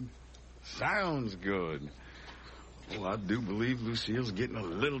good. Sounds good. Well, I do believe Lucille's getting a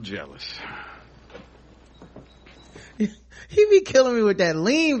little jealous. He be killing me with that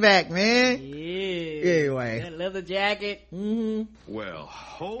lean back, man. Yeah. Anyway. That leather jacket. Well,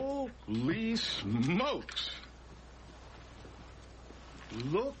 holy smokes.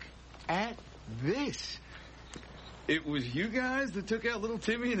 Look at this. It was you guys that took out little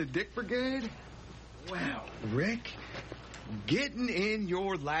Timmy in the Dick Brigade? Wow, Rick, getting in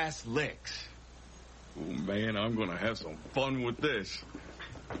your last licks. Oh, man, I'm going to have some fun with this.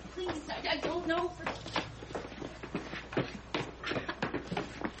 Please, I don't know.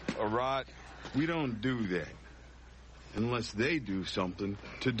 All right, we don't do that. Unless they do something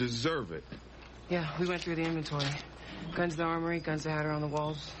to deserve it. Yeah, we went through the inventory. Guns to the armory, guns that had her on the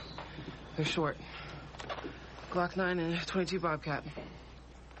walls. They're short. Glock 9 and 22 Bobcat.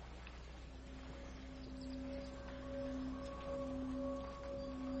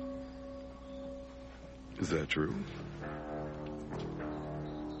 Is that true?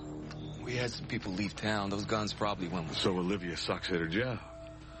 We had some people leave town. Those guns probably went with... So Olivia sucks at her job.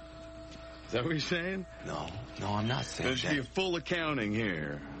 Is that what you're saying? No, I'm not saying There should be a full accounting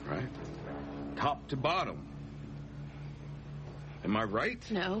here, right? Top to bottom. Am I right?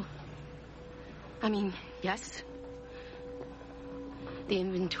 No. I mean, yes. The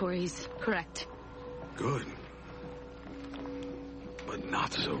inventory's correct. Good. But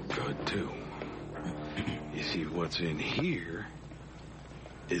not so good, too. You see, what's in here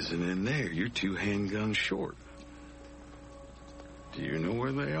isn't in there. You're 2 handguns short. Do you know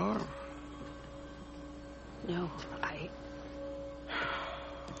where they are? No,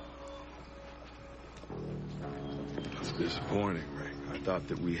 It's disappointing, Rick. I thought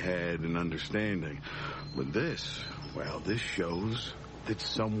that we had an understanding. But this, well, this shows that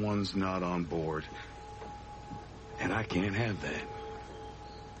someone's not on board. And I can't have that.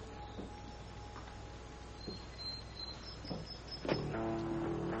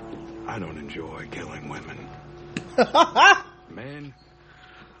 I don't enjoy killing women. Men,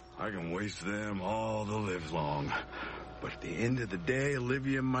 I can waste them all the live long. But at the end of the day,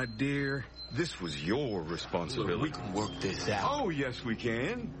 Olivia, my dear, this was your responsibility. Look, we can work this out. Oh, yes, we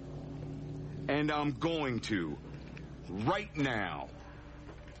can. And I'm going to. Right now.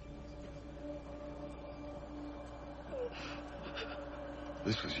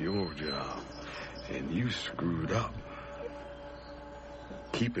 This was your job. And you screwed up.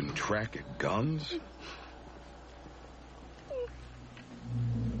 Keeping track of guns?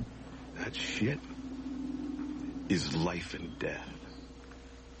 That shit is life and death.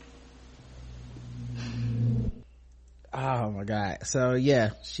 Oh my god. So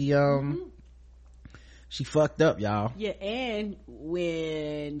yeah, she fucked up, y'all. Yeah, and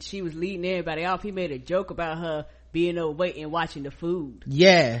when she was leading everybody off, he made a joke about her being overweight and watching the food.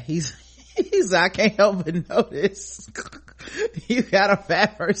 Yeah, he's I can't help but notice you got a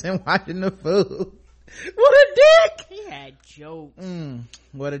fat person watching the food. What a dick! He had jokes.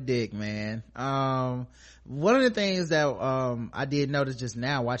 What a dick, man. One of the things that I did notice just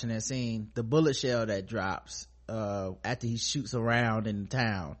now watching that scene, the bullet shell that drops after he shoots around in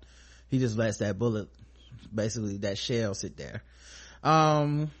town, he just lets that bullet, basically that shell, sit there.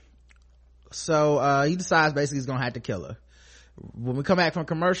 So he decides basically he's gonna have to kill her. When we come back from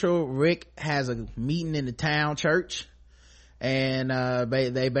commercial, Rick has a meeting in the town church, and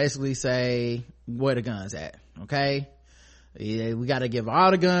they basically say where the guns at. Okay, yeah, we got to give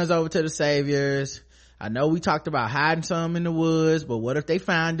all the guns over to the saviors. I know we talked about hiding some in the woods, but what if they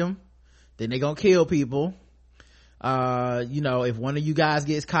find them? Then they gonna kill people. If one of you guys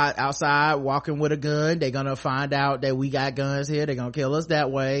gets caught outside walking with a gun, they're gonna find out that we got guns here. They're gonna kill us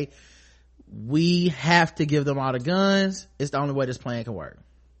that way. We have to give them all the guns. It's the only way this plan can work.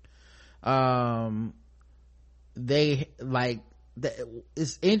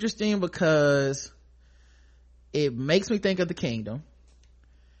 It's interesting because it makes me think of the kingdom.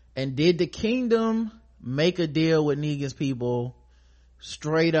 And did the kingdom make a deal with Negan's people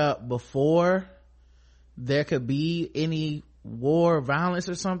straight up before there could be any war, violence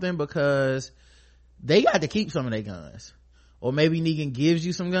or something? Because they got to keep some of their guns, or maybe Negan gives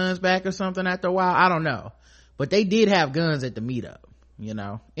you some guns back or something after a while. I don't know, but they did have guns at the meetup, you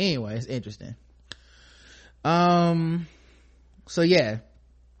know. Anyway, it's interesting. So yeah,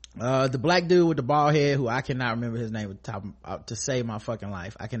 the black dude with the bald head, who I cannot remember his name at the top, to save my fucking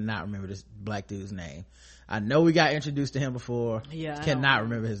life, I cannot remember this black dude's name. I know we got introduced to him before. Yeah, cannot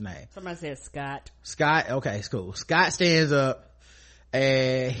remember his name. Somebody said Scott. Okay, it's cool. Scott stands up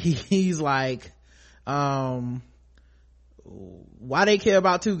and he's like, why they care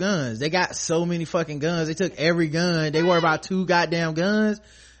about 2 guns? They got so many fucking guns. They took every gun. They worry about 2 goddamn guns.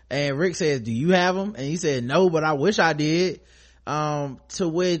 And Rick says, do you have them? And he said, no, but I wish I did. To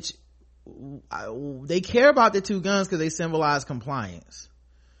which they care about the 2 guns because they symbolize compliance.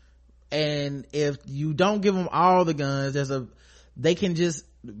 And if you don't give them all the guns, they can just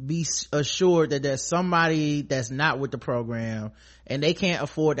be assured that there's somebody that's not with the program and they can't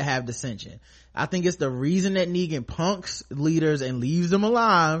afford to have dissension. I think it's the reason that Negan punks leaders and leaves them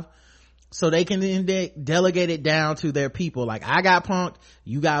alive, so they can then delegate it down to their people. Like, I got punked,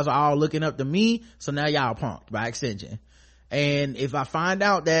 you guys are all looking up to me, so now y'all punked by extension. And if I find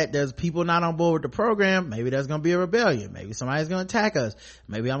out that there's people not on board with the program, maybe there's gonna be a rebellion, maybe somebody's gonna attack us,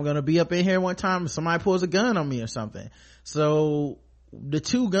 maybe I'm gonna be up in here one time and somebody pulls a gun on me or something. So the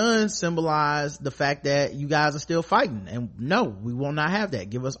 2 guns symbolize the fact that you guys are still fighting, and no, we will not have that.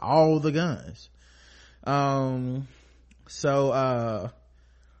 Give us all the guns.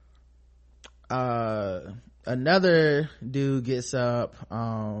 Another dude gets up,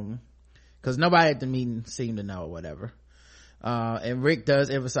 cause nobody at the meeting seemed to know or whatever. And Rick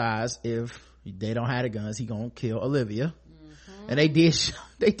does emphasize if they don't have the guns, he gonna kill Olivia. And they did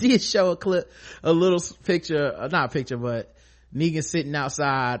show a little picture, not a picture, but Negan sitting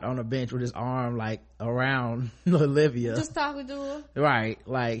outside on a bench with his arm like around Olivia, just talking to her, right?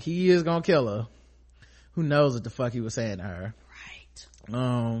 Like, he is gonna kill her. Who knows what the fuck he was saying to her,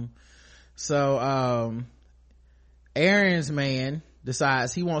 right? Aaron's man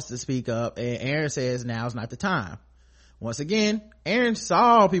decides he wants to speak up, and Aaron says now's not the time. Once again, Aaron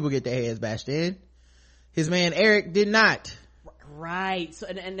saw people get their heads bashed in. His man Eric did not. Right. So,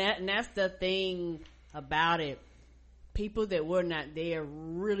 and that's the thing about it. People that were not there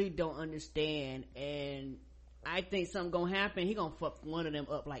really don't understand, and I think something gonna happen. He gonna fuck one of them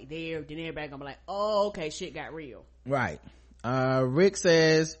up like there, then everybody gonna be like, oh, okay, shit got real. Right. Rick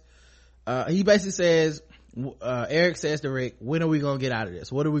says, he basically says, Eric says to Rick, when are we gonna get out of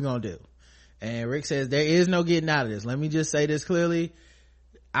this? What are we gonna do? And Rick says, there is no getting out of this. Let me just say this clearly.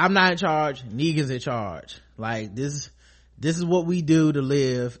 I'm not in charge. Negan's in charge. Like, this is what we do to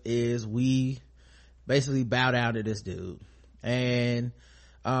live, is we basically bow down to this dude. And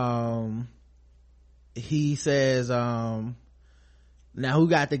he says, now who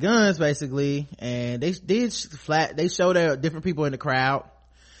got the guns, basically. And they showed there different people in the crowd.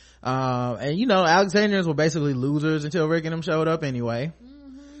 And you know, Alexandrians were basically losers until Rick and them showed up anyway.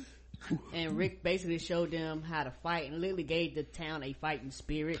 And Rick basically showed them how to fight and literally gave the town a fighting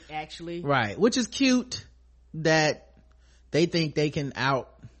spirit, actually. Right. Which is cute that they think they can outthink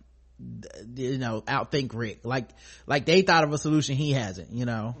Rick. Like they thought of a solution he hasn't, you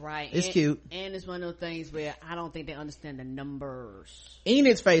know. Right. It's cute. And it's one of those things where I don't think they understand the numbers.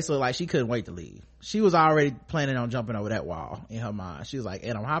 Enid's face looked like she couldn't wait to leave. She was already planning on jumping over that wall in her mind. She was like,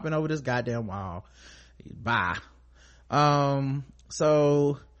 and I'm hopping over this goddamn wall. Bye.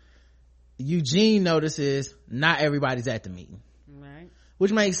 So Eugene notices not everybody's at the meeting, right?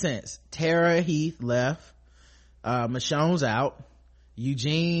 Which makes sense. Tara, Heath left, Michonne's out,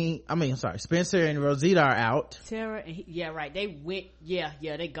 Spencer and Rosita are out. Tara and yeah, right, they went,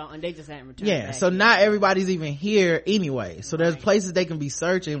 they gone, they just haven't returned back so yet. not everybody's even here anyway, so there's places they can be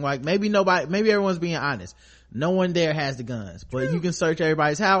searching. Like, maybe everyone's being honest, no one there has the guns, but you can search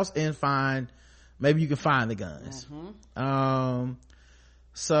everybody's house and maybe you can find the guns.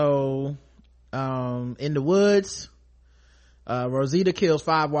 In the woods, Rosita kills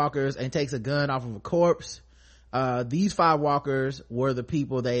 5 walkers and takes a gun off of a corpse. These 5 walkers were the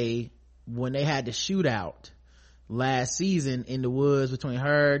people when they had the shootout last season in the woods between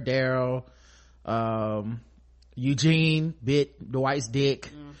her, Daryl, Eugene bit Dwight's dick.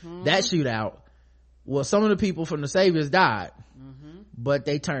 That shootout, well, some of the people from the Saviors died, but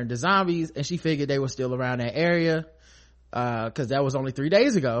they turned to zombies, and she figured they were still around that area, cause that was only 3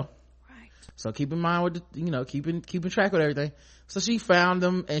 days ago. So keep in mind with keeping track with everything. So she found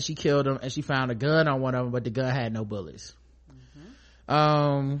them and she killed them, and she found a gun on one of them, but the gun had no bullets.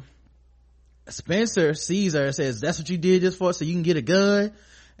 Spencer sees her and says, that's what you did this for, so you can get a gun?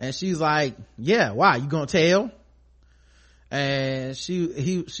 And she's like, yeah, why, you gonna tell? and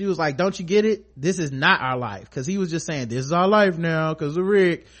she was like, don't you get it, this is not our life, because he was just saying this is our life now because of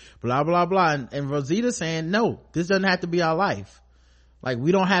Rick, blah blah blah, and Rosita saying no, this doesn't have to be our life. Like,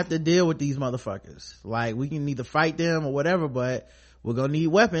 we don't have to deal with these motherfuckers. Like, we can either fight them or whatever, but we're gonna need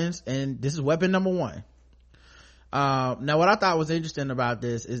weapons, and this is weapon number one. Now what I thought was interesting about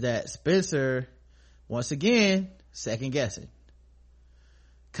this is that Spencer, once again, second guessing,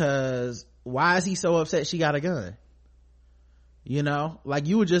 cause why is he so upset she got a gun? You know, like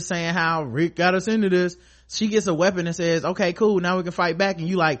you were just saying how Rick got us into this. She gets a weapon and says, okay, cool, now we can fight back, and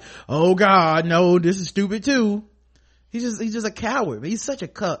you like, oh god, no, this is stupid too. He's just a coward, but he's such a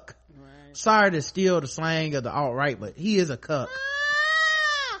cuck. Right. Sorry to steal the slang of the alt-right, but he is a cuck.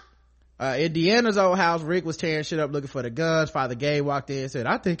 In Deanna's old house, Rick was tearing shit up looking for the guns. Father Gabe walked in and said,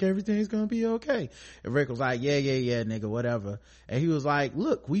 I think everything's gonna be okay. And Rick was like, yeah nigga, whatever. And he was like,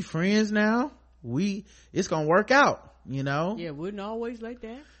 look, we friends now, it's gonna work out, you know. Yeah, wasn't always like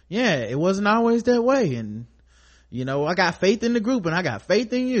that. Yeah, it wasn't always that way. And you know, I got faith in the group, and I got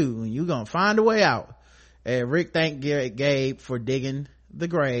faith in you, and you gonna find a way out. And Rick thanked Gabe for digging the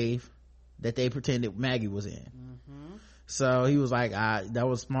grave that they pretended Maggie was in. So he was like, that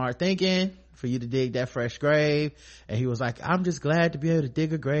was smart thinking for you to dig that fresh grave. And he was like, I'm just glad to be able to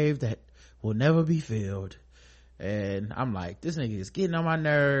dig a grave that will never be filled. And I'm like, this nigga is getting on my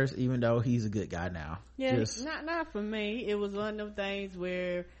nerves, even though he's a good guy now. Yeah, not for me. It was one of them things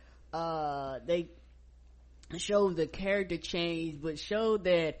where they showed the character change, but showed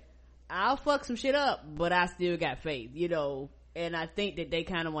that I'll fuck some shit up, but I still got faith, you know. And I think that they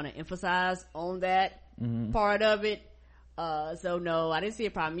kind of want to emphasize on that part of it. So no, I didn't see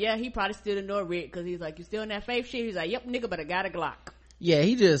a problem. Yeah, he probably still ignored Rick because he's like, you still in that faith shit? He's like, yep, nigga, but I got a Glock. Yeah,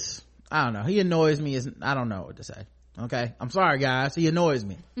 he just, I don't know, he annoys me. I don't know what to say. Okay, I'm sorry guys, he annoys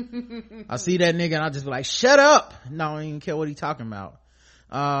me. I see that nigga and I'll just be like, shut up. No, I don't even care what he talking about.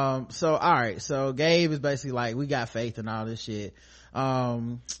 So alright, so Gabe is basically like, we got faith and all this shit.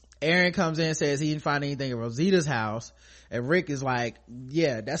 Aaron comes in and says he didn't find anything at Rosita's house, and Rick is like,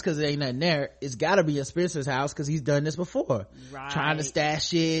 yeah, that's because there ain't nothing there. It's gotta be at Spencer's house because he's done this before, right, trying to stash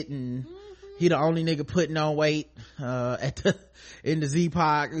shit, and he the only nigga putting on weight in the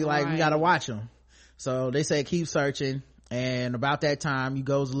Z-Pod. Like, we gotta watch him. So they say keep searching, and about that time he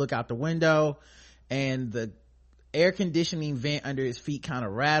goes to look out the window, and the air conditioning vent under his feet kind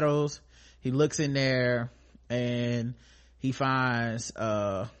of rattles. He looks in there and he finds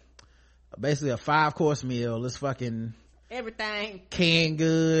basically a 5-course meal. It's fucking everything, canned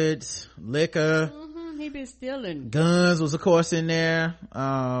goods, liquor. He been stealing. Guns was of course in there.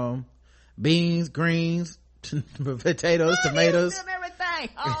 Beans, greens, potatoes, tomatoes, everything.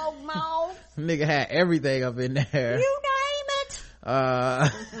 Oh no. Nigga had everything up in there. You name it.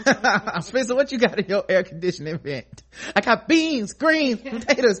 Spencer, what you got in your air conditioning vent? I got beans, greens,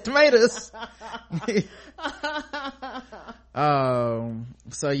 potatoes, tomatoes.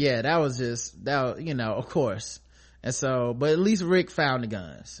 So yeah, that was, you know, of course. And so, but at least Rick found the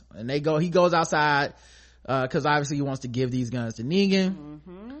guns, and he goes outside, cause obviously he wants to give these guns to Negan.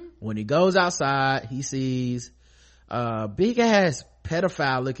 When he goes outside, he sees a big ass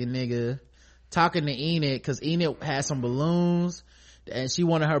pedophile looking nigga talking to Enid, cause Enid had some balloons and she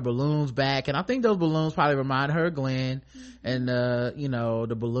wanted her balloons back, and I think those balloons probably reminded her of Glenn, and you know,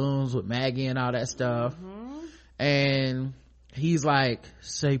 the balloons with Maggie and all that stuff. And he's like,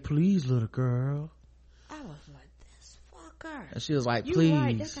 say please, little girl. I was like, this fucker. And she was like, please. You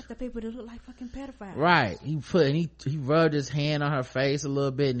right, that's got the people that look like fucking pedophiles. Right. He rubbed his hand on her face a little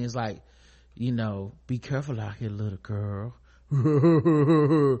bit, and he's like, you know, be careful out here, little girl.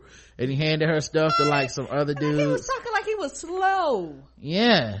 And he handed her stuff to like some other dudes. He was talking like he was slow.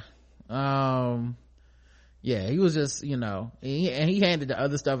 Yeah. Yeah, he was just, you know, and he handed the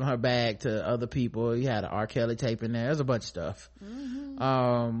other stuff in her bag to other people. He had an R. Kelly tape in there. There's a bunch of stuff.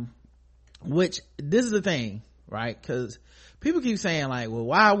 Which, this is the thing, right? Because people keep saying like, well,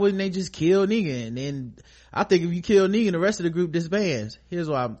 why wouldn't they just kill Negan? And then I think if you kill Negan, the rest of the group disbands. Here's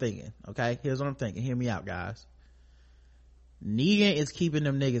what I'm thinking, okay? Here's what I'm thinking. Hear me out, guys. Negan is keeping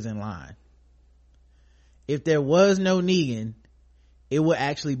them niggas in line. If there was no Negan, it would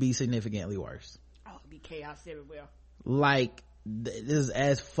actually be significantly worse. Oh, it'd be chaos everywhere. Like, this is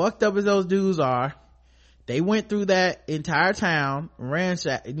as fucked up as those dudes are. They went through that entire town,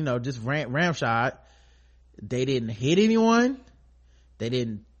 ramshot. They didn't hit anyone. They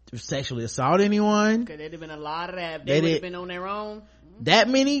didn't sexually assault anyone. Cause there'd have been a lot of that. They would have been on their own. That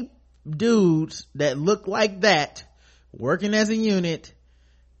many dudes that look like that, working as a unit,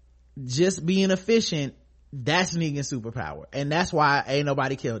 just being efficient, that's Negan's superpower. And that's why ain't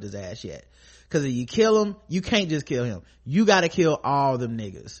nobody killed his ass yet. Cause if you kill him, you can't just kill him. You gotta kill all them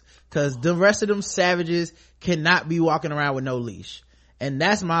niggas. Cause the rest of them savages cannot be walking around with no leash. And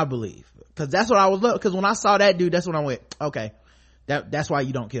that's my belief. Cause that's what I was looking, cause when I saw that dude, that's when I went, okay, that's why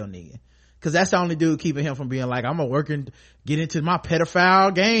you don't kill Negan. Cause that's the only dude keeping him from being like, I'm gonna get into my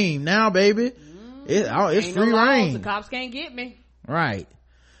pedophile game now, baby. It's free reign. The cops can't get me. Right.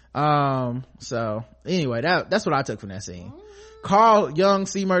 So anyway, that's what I took from that scene. Carl Young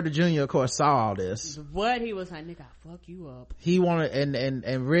C. Murder Jr. of course saw all this. What he was like, nigga, I'll fuck you up. He wanted,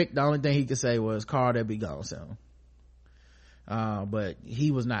 and Rick, the only thing he could say was, Carl, they'll be gone soon. But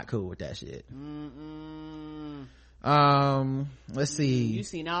he was not cool with that shit. Let's see. You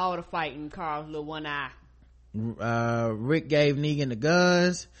seen all the fighting Carl's little one eye. Rick gave Negan the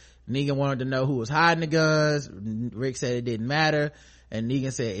guns. Negan wanted to know who was hiding the guns. Rick said it didn't matter, and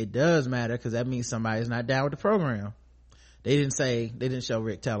Negan said it does matter because that means somebody's not down with the program. They didn't show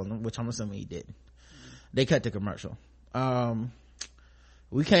Rick telling them, which I'm assuming he didn't. They cut the commercial.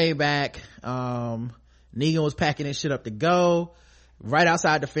 We came back. Negan was packing his shit up to go. Right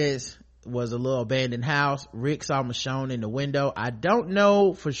outside the fence was a little abandoned house. Rick saw Michonne in the window. I don't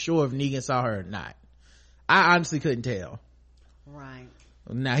know for sure if Negan saw her or not. I honestly couldn't tell. Right.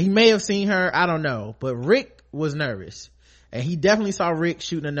 Now he may have seen her, I don't know, but Rick was nervous, and he definitely saw Rick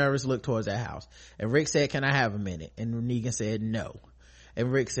shooting a nervous look towards that house. And Rick said, can I have a minute? And Negan said no,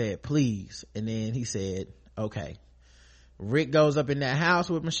 and Rick said please, and then he said okay. Rick goes up in that house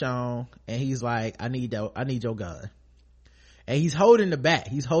with Michonne, and he's like, I need your gun. And he's holding the bat,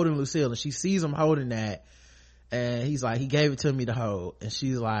 he's holding Lucille, and she sees him holding that, and he's like, he gave it to me to hold. And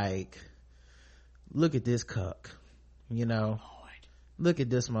she's like, look at this cuck, you know, look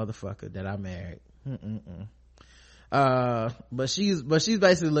at this motherfucker that I married. But she's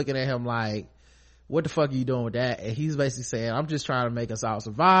basically looking at him like, what the fuck are you doing with that? And he's basically saying, I'm just trying to make us all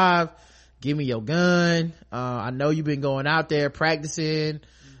survive. Give me your gun. I know you've been going out there practicing,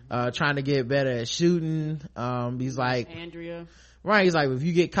 trying to get better at shooting. He's like, Andrea. Right. He's like, if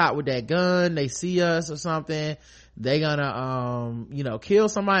you get caught with that gun, they see us or something, they gonna kill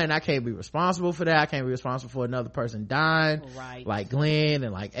somebody, and I can't be responsible for that. I can't be responsible for another person dying, right, like Glenn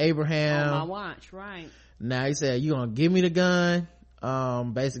and like Abraham on my watch. Right. Now he said, you gonna give me the gun,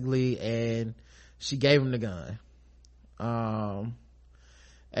 basically, and she gave him the gun.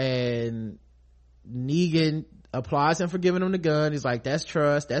 And Negan applauds him for giving him the gun. He's like, that's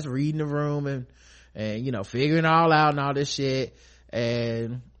trust, that's reading the room and figuring it all out and all this shit.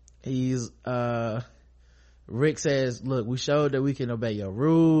 And he's Rick says, look, we showed that we can obey your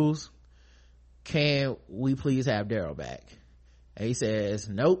rules. Can we please have Daryl back? And he says,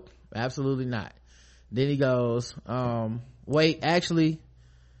 nope, absolutely not. Then he goes, wait, actually,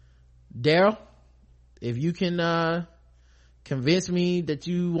 Daryl, if you can convince me that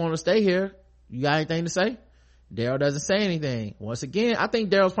you want to stay here, you got anything to say? Daryl doesn't say anything. Once again, I think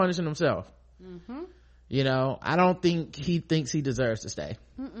Daryl's punishing himself. I don't think he thinks he deserves to stay.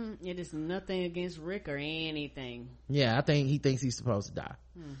 It is nothing against Rick or anything. Yeah, I think he thinks he's supposed to die.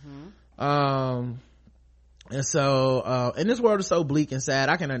 And so and this world is so bleak and sad,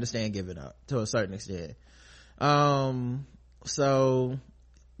 I can understand giving up to a certain extent. So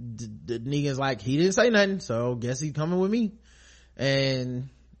Negan's like, he didn't say nothing, so guess he's coming with me. And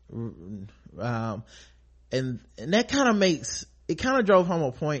that kind of makes it, kind of drove home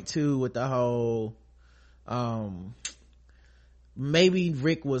a point too with the whole maybe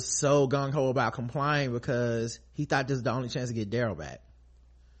Rick was so gung-ho about complying because he thought this was the only chance to get Daryl back.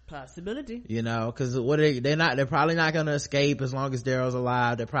 Possibility. Because they're probably not gonna escape as long as Daryl's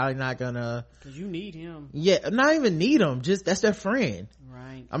alive. They're probably not gonna, because you need him. Yeah, not even need him, just that's their friend.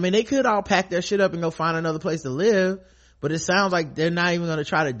 Right. I mean, they could all pack their shit up and go find another place to live, but it sounds like they're not even gonna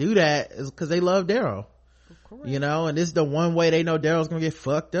try to do that because they love Daryl. And this is the one way they know Daryl's gonna get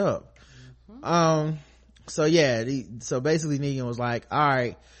fucked up. So yeah, so basically Negan was like, all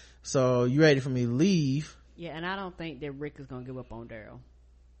right, so you ready for me to leave? Yeah, and I don't think that Rick is gonna give up on Daryl.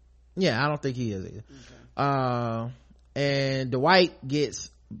 Yeah, I don't think he is either. Okay. And Dwight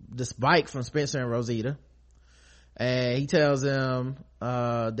gets this bike from Spencer and Rosita, and he tells them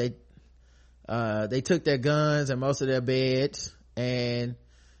they took their guns and most of their beds, and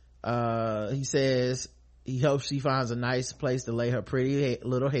he says he hopes she finds a nice place to lay her pretty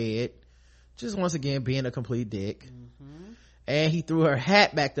little head, just once again being a complete dick. And he threw her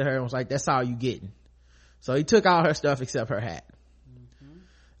hat back to her and was like, that's all you getting. So he took all her stuff except her hat.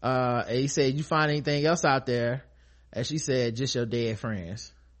 And he said, you find anything else out there? And she said, just your dead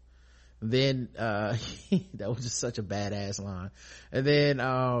friends. Then that was just such a badass line. And then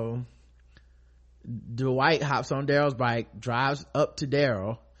Dwight hops on Daryl's bike, drives up to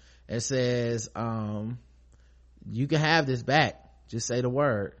Daryl, It says, you can have this back. Just say the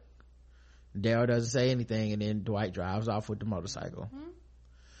word. Daryl doesn't say anything, and then Dwight drives off with the motorcycle.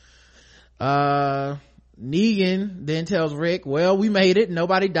 Negan then tells Rick, well, we made it.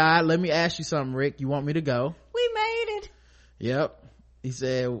 Nobody died. Let me ask you something, Rick. You want me to go? We made it. Yep. He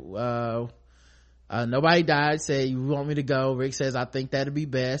said, nobody died. Said, you want me to go? Rick says, I think that'd be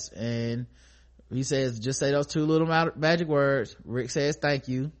best. And he says, just say those two little magic words. Rick says, thank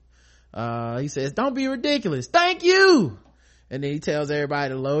you. He says, don't be ridiculous. Thank you. And then he tells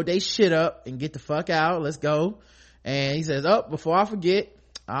everybody to load they shit up and get the fuck out. Let's go. And he says, before I forget,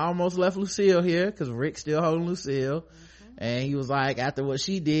 I almost left Lucille here because Rick's still holding Lucille. And he was like, after what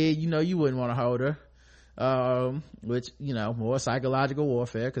she did, you wouldn't want to hold her. Which, more psychological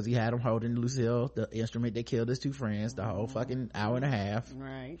warfare because he had him holding Lucille, the instrument that killed his two friends, the whole fucking hour and a half.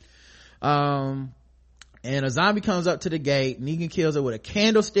 Right. And a zombie comes up to the gate. Negan kills it with a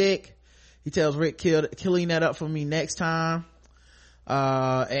candlestick. He tells Rick, clean that up for me next time.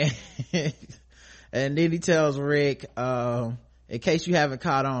 And then he tells Rick, in case you haven't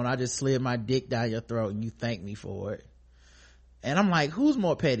caught on, I just slid my dick down your throat and you thank me for it. And I'm like, who's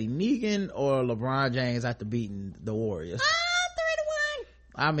more petty, Negan or LeBron James after beating the Warriors? 3-1.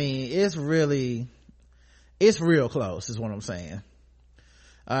 I mean, it's real close is what I'm saying.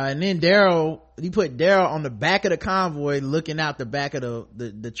 And then he put Daryl on the back of the convoy looking out the back of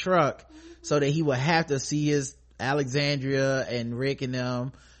the truck so that he would have to see his Alexandria and Rick and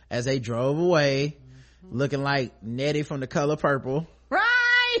them as they drove away, looking like Nettie from The Color Purple.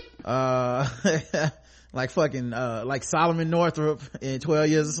 Right. Like fucking like Solomon Northup in 12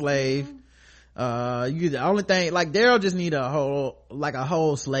 Years a Slave. The only thing, like, Daryl just need a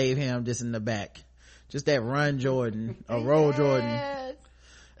whole slave him just in the back, just that Run Jordan or Roll Jordan.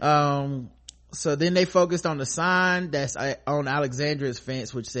 So then they focused on the sign that's on Alexandria's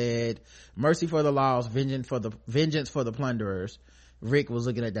fence, which said mercy for the lost, vengeance for the plunderers. Rick was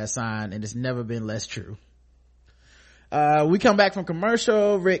looking at that sign and it's never been less true. We come back from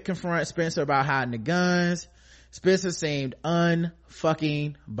commercial. Rick confronts Spencer about hiding the guns. Spencer seemed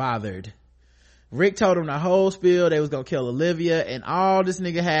unfucking bothered. Rick told him the whole spiel. They was gonna kill Olivia, and all this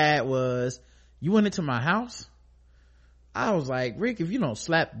nigga had was, you went into my house? I was like, Rick, if you don't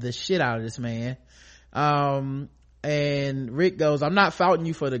slap the shit out of this man. And Rick goes, I'm not faulting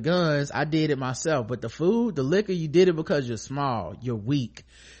you for the guns. I did it myself. But the food, the liquor, you did it because you're small. You're weak.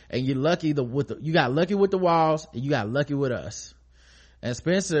 And you're lucky you got lucky with the walls and you got lucky with us. And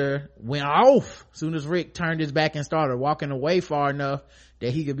Spencer went off as soon as Rick turned his back and started walking away far enough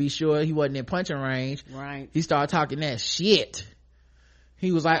that he could be sure he wasn't in punching range. Right. He started talking that shit.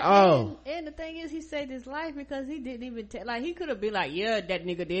 He was like, and the thing is, he saved his life because he didn't even he could have been like, yeah, that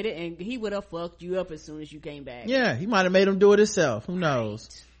nigga did it, and he would have fucked you up as soon as you came back. Yeah, he might have made him do it himself. Who knows?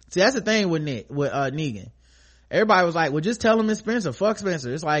 See, that's the thing with Negan. Everybody was like, well, just tell him it's Spencer. Fuck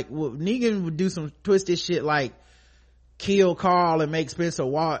Spencer. It's like, well, Negan would do some twisted shit like kill Carl and make Spencer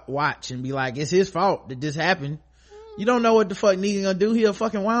watch and be like, it's his fault that this happened. You don't know what the fuck Negan gonna do. He a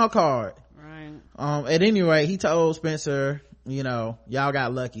fucking wild card. Right. At any rate, he told Spencer, y'all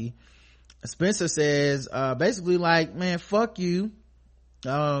got lucky. Spencer says, basically like, man, fuck you.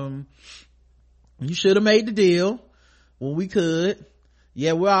 You should have made the deal when we could.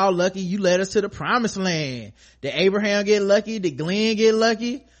 Yeah, we're all lucky you led us to the promised land. Did Abraham get lucky? Did Glenn get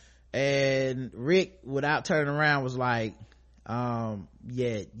lucky? And Rick, without turning around, was like,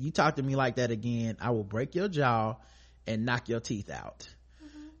 yeah, you talk to me like that again, I will break your jaw and knock your teeth out.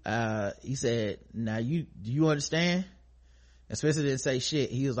 He said, now do you understand? And Spencer didn't say shit.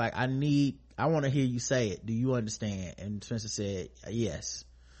 He was like, I want to hear you say it. Do you understand? And Spencer said, yes.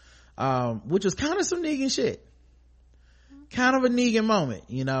 Which was kind of some Negan shit. Kind of a Negan moment,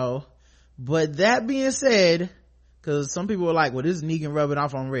 but that being said, because some people were like, well, this is Negan rubbing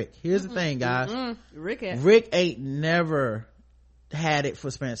off on Rick. Here's the thing, guys. Rick ain't never had it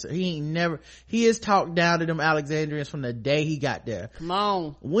for Spencer. He has talked down to them Alexandrians from the day he got there. Come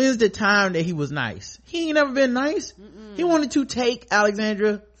on. When's the time that he was nice? He ain't never been nice. He wanted to take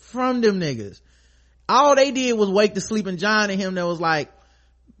Alexandria from them niggas. All they did was wake the sleeping John in him that was like,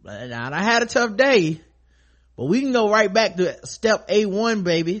 I had a tough day, but we can go right back to step A1,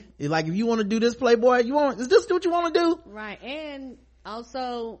 baby. It's like, if you want to do this, Playboy, is this what you want to do? Right. And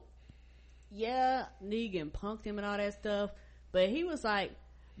also, yeah, Negan punked him and all that stuff, but he was like,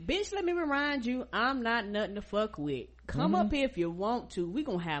 bitch, let me remind you, I'm not nothing to fuck with. Come up here if you want to. We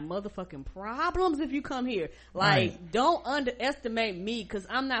gonna have motherfucking problems if you come here. Like, don't underestimate me because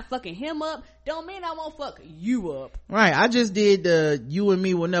I'm not fucking him up. Don't mean I won't fuck you up. Right. I just did the you and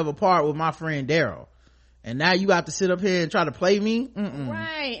me will never part with my friend Daryl. and now you got to sit up here and try to play me.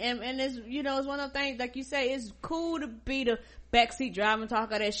 Right. And it's, it's one of those things, like you say, it's cool to be the backseat driver and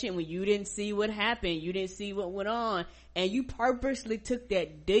talk all that shit when you didn't see what happened, you didn't see what went on, and you purposely took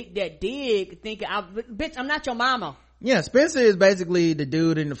that dig thinking, bitch, I'm not your mama. Yeah, Spencer is basically the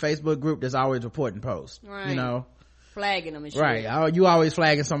dude in the Facebook group that's always reporting posts. Right. Flagging them and shit. Right. You always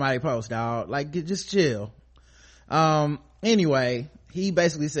flagging somebody post, dog. Like, just chill. Anyway, he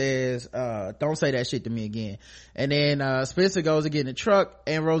basically says, don't say that shit to me again. And then, Spencer goes to get in the truck,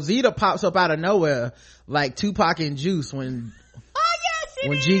 and Rosita pops up out of nowhere, like Tupac and Juice when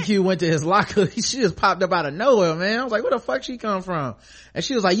GQ went to his locker. She just popped up out of nowhere, man. I was like, where the fuck she come from? And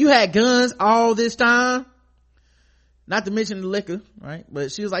she was like, you had guns all this time? Not to mention the liquor, right?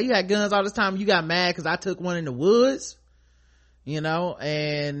 But she was like, you had guns all this time. You got mad because I took one in the woods,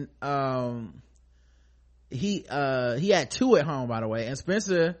 and, he had two at home, by the way. And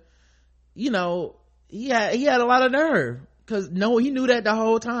Spencer, he had a lot of nerve, because he knew that the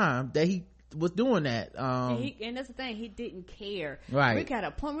whole time that he was doing that. And that's the thing, he didn't care. Right. Rick had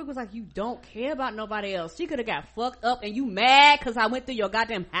a point. Rick was like, you don't care about nobody else. She could have got fucked up, and you mad because I went through your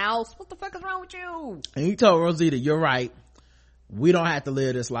goddamn house. What the fuck is wrong with you? And he told Rosita, you're right, we don't have to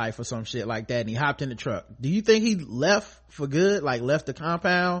live this life or some shit like that. And he hopped in the truck. Do you think he left for good, like left the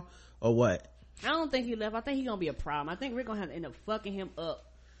compound, or what? I don't think he left. I think he's gonna be a problem. I think Rick gonna have to end up fucking him up.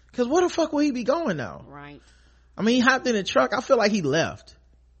 Cause where the fuck will he be going though? Right. I mean, he hopped in the truck. I feel like he left.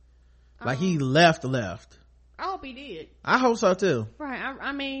 Like he left. I hope he did. I hope so too. Right.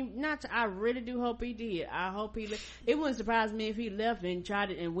 I really do hope he did. I hope he left. It wouldn't surprise me if he left and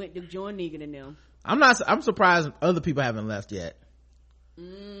tried it and went to join Negan and them. I'm surprised other people haven't left yet.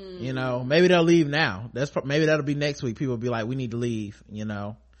 Maybe they'll leave now. Maybe that'll be next week. People will be like, we need to leave,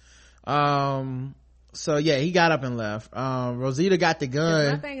 so yeah, he got up and left. Rosita got the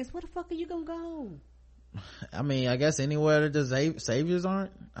gun. My thing is, where the fuck are you gonna go? I mean, I guess anywhere that the saviors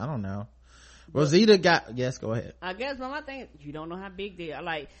aren't. I don't know. Rosita got, yes, go ahead. I guess, but my thing is, you don't know how big they are.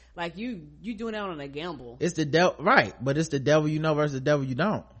 Like you doing that on a gamble. It's the devil, right? But it's the devil you know versus the devil you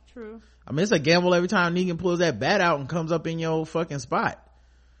don't. True. I mean, it's a gamble every time Negan pulls that bat out and comes up in your fucking spot.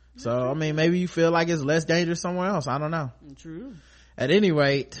 So, I mean, maybe you feel like it's less dangerous somewhere else. I don't know. True. At any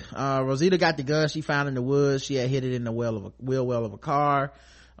rate, Rosita got the gun she found in the woods. She had hid it in the wheel well of a car.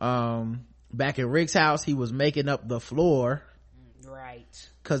 Back at Rick's house, he was making up the floor. Right.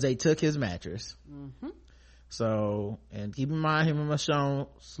 Cause they took his mattress. So, and keep in mind, him and Michonne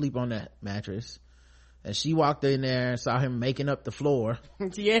sleep on that mattress. And she walked in there and saw him making up the floor.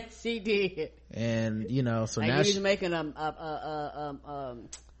 Yes, she did. And, so like now he was making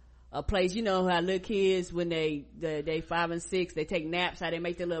a place, how little kids, when they 5 and 6, they take naps, how they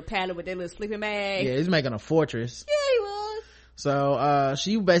make their little pallet with their little sleeping bag. Yeah, he's making a fortress. Yeah, he was. So,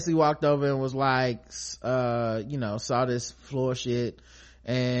 she basically walked over and was like, saw this floor shit.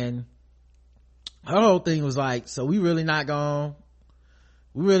 And her whole thing was like, so we really not gonna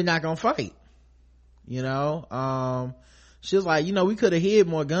fight. She was like, we could have hid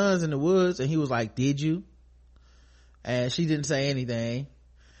more guns in the woods. And he was like, did you? And she didn't say anything.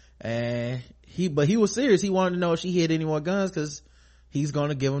 And he was serious. He wanted to know if she hid any more guns, because he's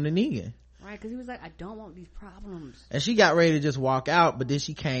gonna give them to Negan. Right, because he was like, I don't want these problems. And she got ready to just walk out, but then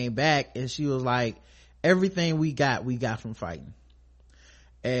she came back and she was like, everything we got from fighting.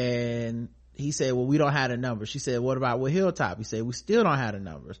 And he said, well, we don't have the numbers. She said, what about with Hilltop? He said, we still don't have the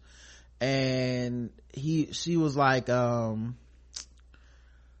numbers. And she was like,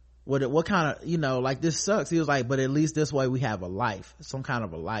 what kind of, like, this sucks. He was like, but at least this way we have a life, some kind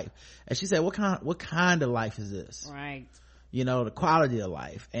of a life. And she said, what kind of life is this? Right. The quality of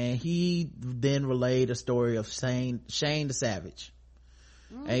life. And he then relayed a story of Shane the Savage.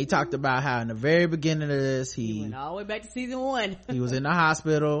 And he talked about how in the very beginning of this, he went all the way back to season 1. He was in the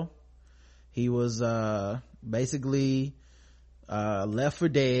hospital. He was, basically, left for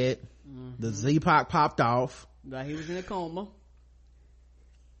dead. The Z-Pac popped off. Like he was in a coma.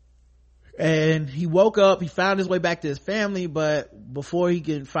 And he woke up, he found his way back to his family, but before he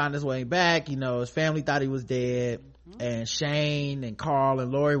could find his way back, his family thought he was dead. And Shane and Carl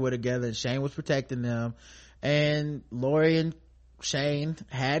and Lori were together, and Shane was protecting them. And Lori and Shane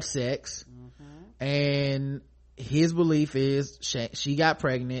had sex. And his belief is she got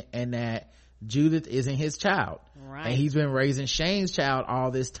pregnant and that Judith isn't his child. Right. And he's been raising Shane's child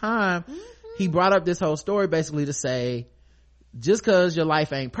all this time. He brought up this whole story basically to say, just cause your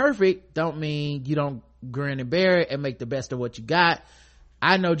life ain't perfect don't mean you don't grin and bear it and make the best of what you got.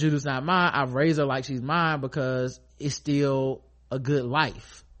 I know Judith's not mine. I've raised her like she's mine because it's still a good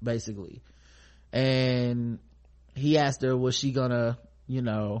life, basically. And he asked her, was she gonna,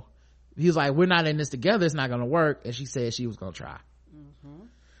 he was like, we're not in this together, it's not gonna work. And she said she was gonna try.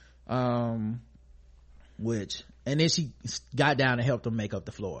 And then she got down and helped him make up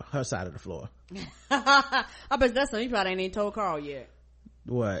the floor, her side of the floor. I bet that's something you probably ain't even told Carl yet.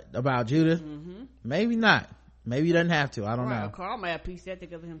 What about Judith? Maybe not. Maybe he doesn't have to. I don't know. Carl might have pieced that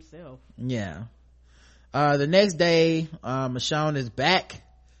together himself. Yeah. The next day, Michonne is back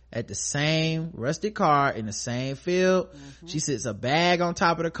at the same rusted car in the same field. She sits a bag on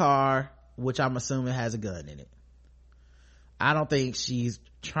top of the car, which I'm assuming has a gun in it. I don't think she's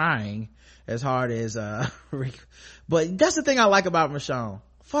trying as hard as Rick, but that's the thing I like about Michonne.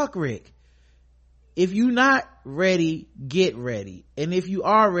 Fuck Rick. If you not ready, get ready, and if you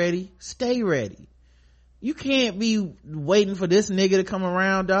are ready, stay ready. You can't be waiting for this nigga to come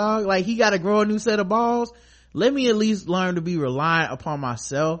around, dog. Like, he gotta grow a new set of balls. Let me at least learn to be reliant upon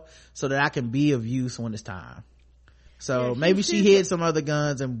myself so that I can be of use when it's time. So maybe she hid some other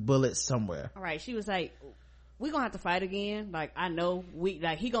guns and bullets somewhere. All right, she was like, we're gonna have to fight again. Like, I know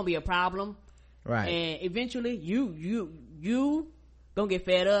he gonna be a problem, right? And eventually you gonna get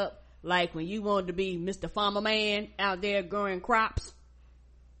fed up, like when you wanted to be Mr. Farmer Man out there growing crops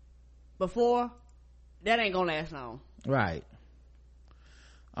before. That ain't gonna last long, right?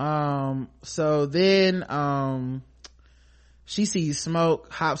 So then she sees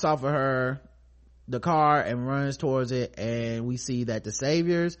smoke, hops off of the car and runs towards it, and we see that the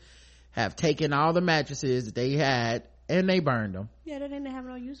saviors have taken all the mattresses that they had and they burned them. Yeah, they didn't have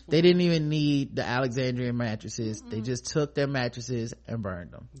no use for them. They didn't even need the Alexandrian mattresses. They just took their mattresses and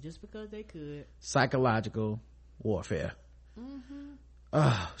burned them just because they could. Psychological warfare.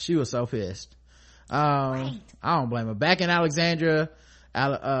 She was so pissed. I don't blame her. Back in Alexandria,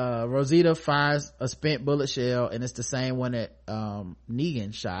 Rosita finds a spent bullet shell, and it's the same one that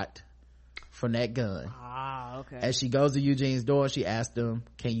Negan shot from that gun. Okay. As she goes to Eugene's door, she asked him,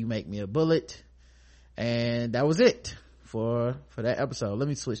 can you make me a bullet? And that was it for that episode. Let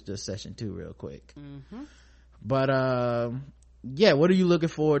me switch to session 2 real quick. But yeah, what are you looking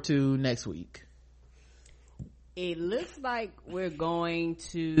forward to next week? It looks like we're going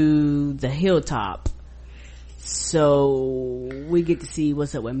to the hilltop, so we get to see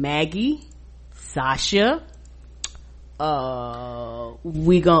what's up with Maggie, Sasha.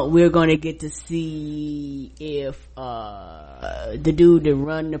 We're gonna get to see if the dude that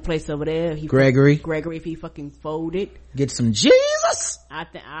run the place over there, Gregory, if he fucking folded. Get some Jesus.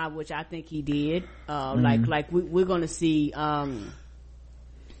 Which I think he did. Like we're gonna see.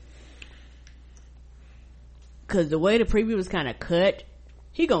 Cause the way the preview was kind of cut,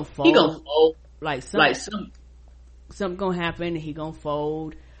 he gonna fold. Like something gonna happen and he gonna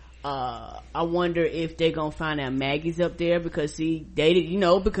fold. I wonder if they gonna find out Maggie's up there, because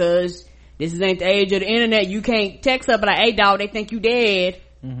because this ain't the age of the internet. You can't text up like, hey dog, they think you dead.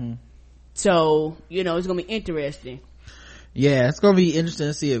 So, it's gonna be interesting. Yeah, it's gonna be interesting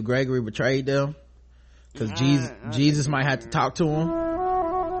to see if Gregory betrayed them. Cause Jesus might have to talk to him.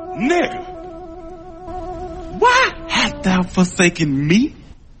 Nigga! Why hast thou forsaken me?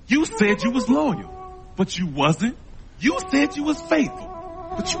 You said you was loyal, but you wasn't. You said you was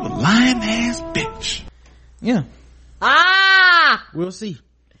faithful, but you a lying ass bitch. Yeah. We'll see.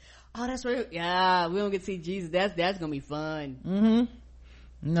 Oh, that's right. Yeah, we don't get to see Jesus. That's gonna be fun.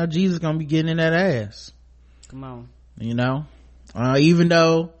 Jesus gonna be getting in that ass. Come on. Even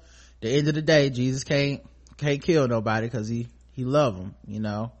though the end of the day, Jesus can't kill nobody because he love them.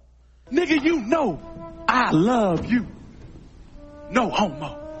 Nigga, I love you. No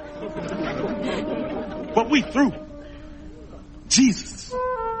homo. But we through. Jesus.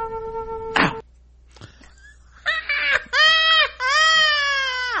 Out.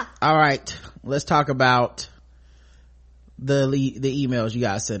 All right, let's talk about the emails you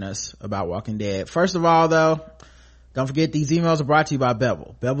guys sent us about Walking Dead. First of all, though, don't forget these emails are brought to you by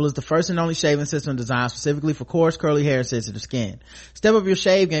Bevel. Bevel is the first and only shaving system designed specifically for coarse, curly hair and sensitive skin. Step up your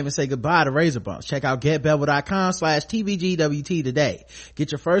shave game and say goodbye to razor bumps. Check out getbevel.com/TBGWT today.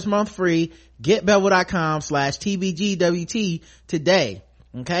 Get your first month free. Getbevel.com/TBGWT today.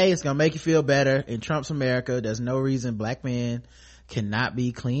 Okay, it's gonna make you feel better. In Trump's America, there's no reason black men cannot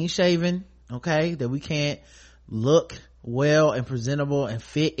be clean shaven. Okay, that we can't look well and presentable and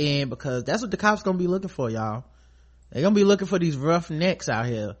fit in, because that's what the cops gonna be looking for, y'all. They're gonna be looking for these rough necks out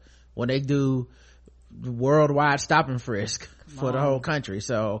here when they do worldwide stop and frisk for the whole country.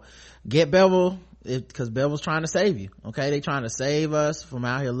 So get Bevel, because Bevel's trying to save you. Okay, they trying to save us from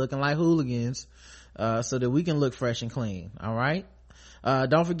out here looking like hooligans, so that we can look fresh and clean. All right.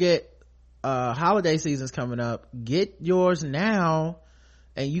 Don't forget, holiday season's coming up. Get yours now,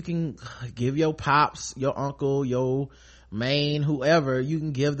 and you can give your pops, your uncle, your Maine, whoever, you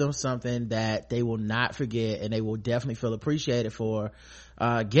can give them something that they will not forget and they will definitely feel appreciated for.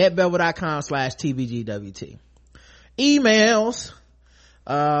 Getbevel.com/tbgwt. Emails.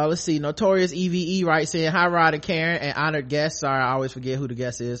 Let's see. Notorious EVE writes in, hi Rod and Karen and honored guests. Sorry, I always forget who the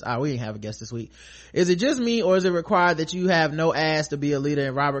guest is. We didn't have a guest this week. Is it just me or is it required that you have no ass to be a leader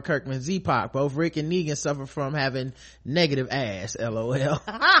in Robert Kirkman's Z-Pac? Both Rick and Negan suffer from having negative ass. LOL.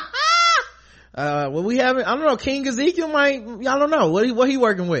 Well, we haven't, I don't know, King Ezekiel might, y'all don't know what he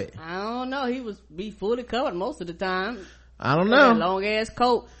working with. I don't know. He was be fully covered most of the time. I don't know. Long ass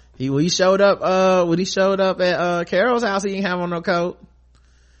coat. He showed up when he showed up at Carol's house, he didn't have on no coat.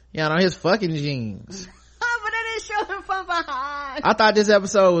 Yeah, on his fucking jeans. But they didn't show him from behind. I thought this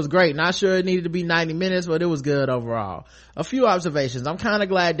episode was great. Not sure it needed to be 90 minutes, but it was good overall. A few observations. I'm kind of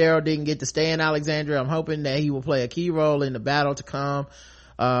glad Daryl didn't get to stay in Alexandria. I'm hoping that he will play a key role in the battle to come.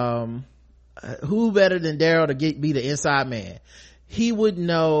 Who better than Daryl to be the inside man? He would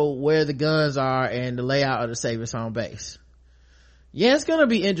know where the guns are and the layout of the Savior's home base. Yeah, it's gonna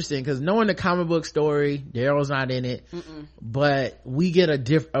be interesting because knowing the comic book story, Daryl's not in it. But we get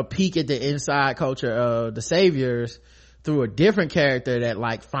a peek at the inside culture of the Saviors through a different character that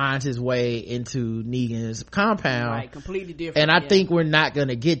like finds his way into Negan's compound. Right, completely different. And I think we're not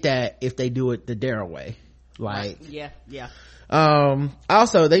gonna get that if they do it the Daryl way. Like, yeah.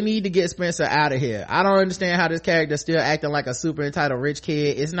 Also they need to get Spencer out of here. I don't understand how this character is still acting like a super entitled rich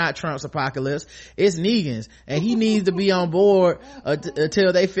kid. It's not Trump's apocalypse, it's Negan's, and he needs to be on board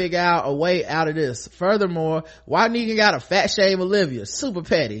until they figure out a way out of this. Furthermore, why Negan got a fat shame Olivia? Super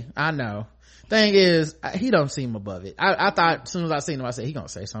petty. I know. Thing is, he don't seem above it. I thought as soon as I seen him, I said he gonna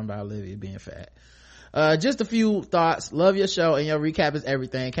say something about Olivia being fat. Just a few thoughts. Love your show and your recap is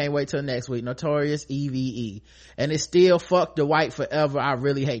everything. Can't wait till next week. Notorious EVE. And it's still fuck the white forever. I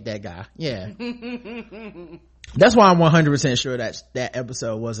really hate that guy. Yeah. That's why I'm 100% sure that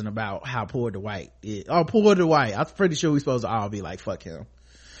episode wasn't about how poor the white is. Oh, poor the white. I'm pretty sure we're supposed to all be like, fuck him.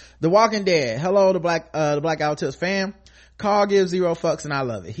 The Walking Dead. Hello, the Black Out Tips fam. Carl gives 0 fucks and I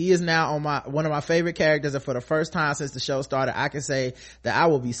love it. He is now on one of my favorite characters, and for the first time since the show started, I can say that I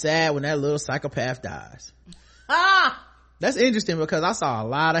will be sad when that little psychopath dies. That's interesting because I saw a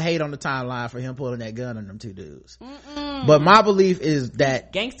lot of hate on the timeline for him pulling that gun on them two dudes. But my belief is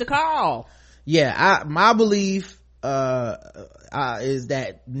that Gangsta Carl. Yeah, my belief is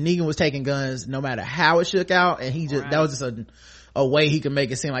that Negan was taking guns no matter how it shook out, and that was just a way he could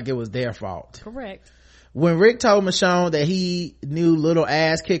make it seem like it was their fault. Correct. When Rick told Michonne that he knew little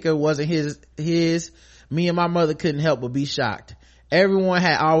ass kicker wasn't his, me and my mother couldn't help but be shocked. Everyone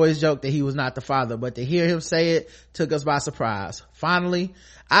had always joked that he was not the father, but to hear him say it took us by surprise. Finally,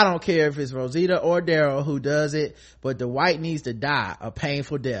 I don't care if it's Rosita or Daryl who does it, but the white needs to die a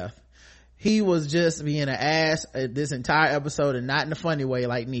painful death. He was just being an ass this entire episode, and not in a funny way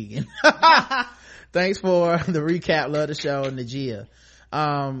like Negan. Thanks for the recap. Love the show. Najia.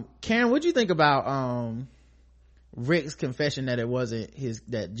 Karen, what'd you think about Rick's confession that it wasn't his,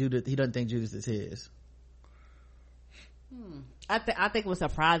 that Judith, he doesn't think Judith is his? I think it was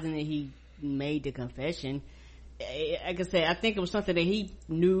surprising that he made the confession. Like I said, I think it was something that he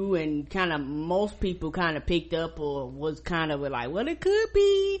knew and kind of most people kind of picked up, or was kind of like, well, it could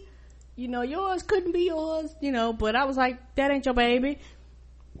be, yours couldn't be yours, but I was like, that ain't your baby.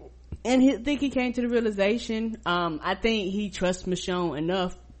 And I think he came to the realization, I think he trusts Michonne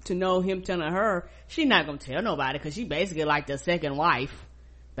enough to know him telling her she's not gonna tell nobody, because she basically like the second wife,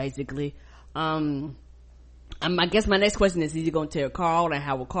 basically. I guess my next question is he gonna tell Carl, and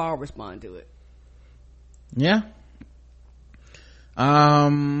how will Carl respond to it? Yeah.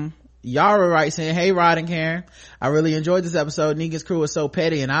 Yara writes in, hey Rod and Karen, I really enjoyed this episode. Negan's crew is so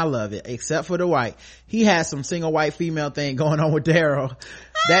petty and I love it, except for the white. He has some single white female thing going on with Daryl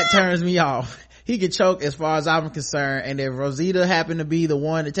that turns me off. He could choke as far as I'm concerned, and if Rosita happened to be the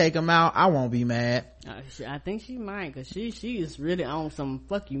one to take him out, I won't be mad. I think she might, because she is really on some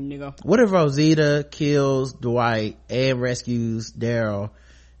fuck you nigga. What if Rosita kills Dwight and rescues Daryl,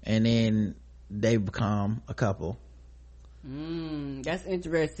 and then they become a couple? That's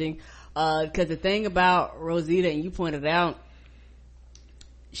interesting, because the thing about Rosita, and you pointed out,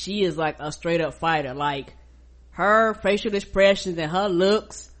 she is like a straight up fighter. Like, her facial expressions and her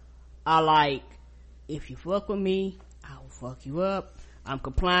looks are like, if you fuck with me, I will fuck you up. I'm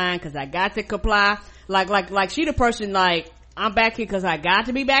complying because I got to comply. Like she the person, like, I'm back here because I got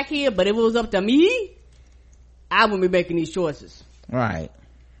to be back here, but if it was up to me, I wouldn't be making these choices. Right.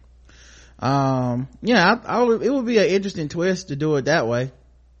 It would be an interesting twist to do it that way.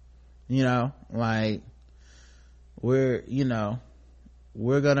 Like, we're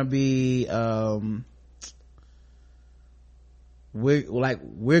gonna be,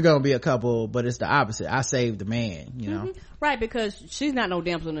 we're gonna be a couple, but it's the opposite. I saved the man, you know. Right, because she's not no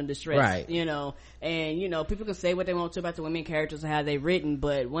damsel in distress, right? You know, and you know, people can say what they want to about the women characters and how they're written,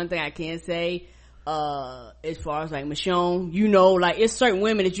 but one thing I can say, as far as like Michonne, you know, like it's certain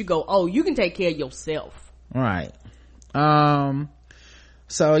women that you go, oh, you can take care of yourself, right?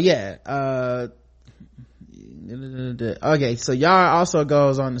 So yeah, okay, so Yara also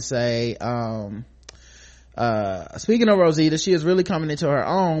goes on to say, speaking of Rosita, she is really coming into her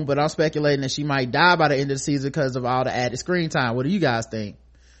own, but I'm speculating that she might die by the end of the season because of all the added screen time. What do you guys think?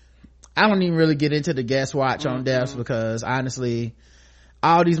 I don't even really get into the guest watch on deaths because honestly,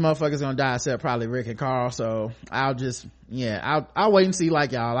 all these motherfuckers gonna die except probably Rick and Carl, so I'll wait and see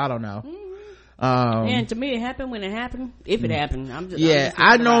like y'all. I don't know. And to me, it happened when it happened. If it happened,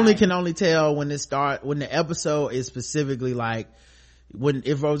 I normally can only tell when the episode is specifically like,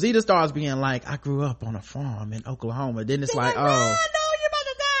 if Rosita starts being like, I grew up on a farm in Oklahoma, then it's like, oh, no, you're about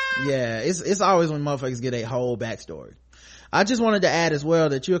to die. Yeah, it's always when motherfuckers get a whole backstory. I just wanted to add as well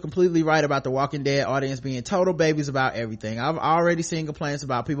that you're completely right about the Walking Dead audience being total babies about everything. I've already seen complaints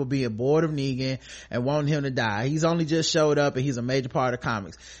about people being bored of Negan and wanting him to die. He's only just showed up and he's a major part of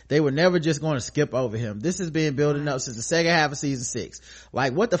comics. They were never just going to skip over him. This has been building up since the second half of season 6.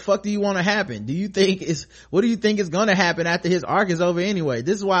 Like, what the fuck do you want to happen? What do you think is going to happen after his arc is over anyway?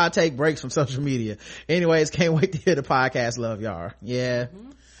 This is why I take breaks from social media. Anyways, can't wait to hear the podcast. Love y'all. Yeah.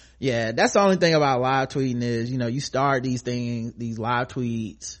 Yeah, that's the only thing about live tweeting is, you know, you start these live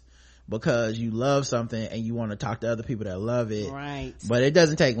tweets because you love something and you want to talk to other people that love it. Right. But it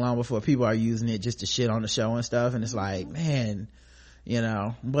doesn't take long before people are using it just to shit on the show and stuff. And it's like, man, you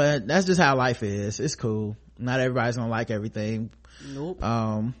know, but that's just how life is. It's cool. Not everybody's gonna like everything. Nope.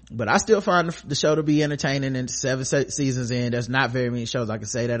 But I still find the show to be entertaining, and 7 seasons in, there's not very many shows I can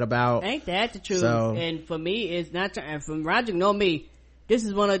say that about. Ain't that the truth? So, and for me, it's not, and from Roger, know me, this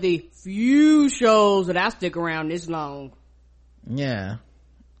is one of the few shows that I stick around this long. Yeah.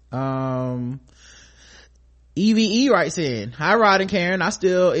 EVE writes in, hi Rod and Karen, I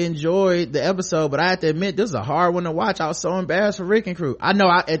still enjoyed the episode, but I have to admit this is a hard one to watch. I was so embarrassed for Rick and crew. I know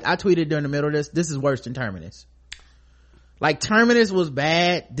I tweeted during the middle of this is worse than Terminus. Like, Terminus was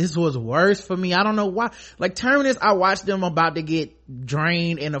bad, this was worse for me. I don't know why. Like, Terminus, I watched them about to get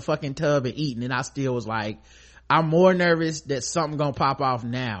drained in a fucking tub and eaten, and I still was like, I'm more nervous that something gonna pop off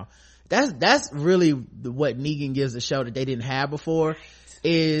now. That's really what Negan gives the show that they didn't have before,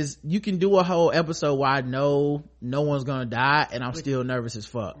 is you can do a whole episode where I know no one's gonna die and I'm still nervous as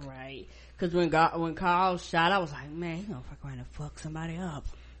fuck. Right. Cause when Carl shot, I was like, man, he's gonna fuck around and fuck somebody up.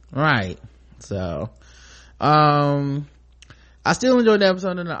 Right. So, I still enjoyed the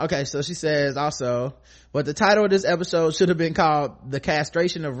episode. Okay, so she says also, but the title of this episode should have been called The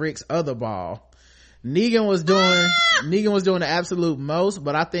Castration of Rick's Other Ball. Negan was doing the absolute most,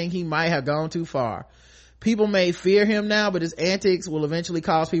 but I think he might have gone too far. People may fear him now, but his antics will eventually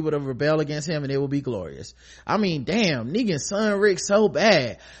cause people to rebel against him, and it will be glorious. I mean, damn, Negan's son Rick so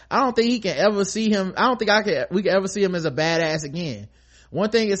bad. I don't think we can ever see him as a badass again. One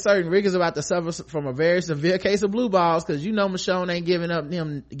thing is certain, Rick is about to suffer from a very severe case of blue balls, cause you know Michonne ain't giving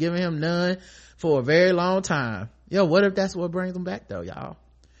him none for a very long time. Yo, what if that's what brings him back though, y'all?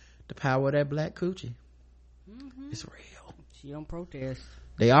 The power of that black coochie. It's real. She don't protest.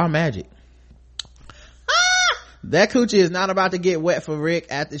 They are magic. That coochie is not about to get wet for Rick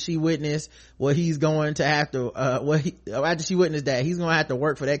after she witnessed what he's going to have to after she witnessed that he's gonna have to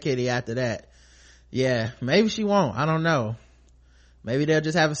work for that kitty after that. Yeah, maybe she won't. I don't know. Maybe they'll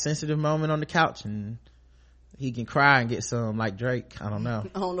just have a sensitive moment on the couch and he can cry and get some like Drake. I don't know.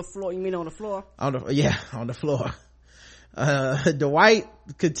 On the floor? You mean on the floor? On the floor. Dwight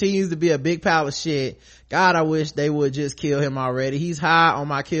continues to be a big pile of shit. God, I wish they would just kill him already. He's high on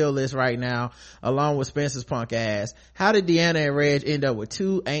my kill list right now, along with Spencer's punk ass. How did Deanna and Reg end up with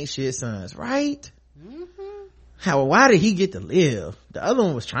 2 ain't shit sons, right? Why did he get to live? The other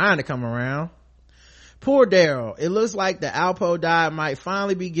one was trying to come around. Poor Daryl. It looks like the Alpo diet might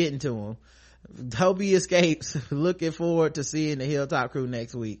finally be getting to him. Hope he escapes. Looking forward to seeing the Hilltop crew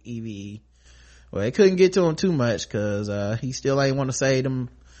next week. EVE. Well, they couldn't get to him too much because he still ain't want to say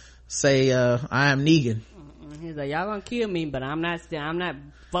I am Negan. He's like, y'all gonna kill me, but I'm not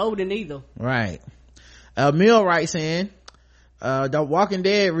voting either. Right. Mill writes in, the Walking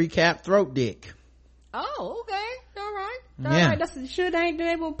Dead recap, throat dick. Oh, okay. All right. That's the shit ain't been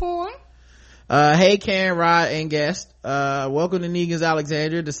able to pour. Hey Karen, Rod, and guest, welcome to Negan's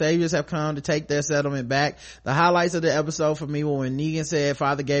Alexandria. The saviors have come to take their settlement back. The highlights of the episode for me were when Negan said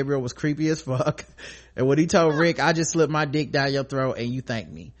Father Gabriel was creepy as fuck, and when he told Rick, I just slipped my dick down your throat and you thank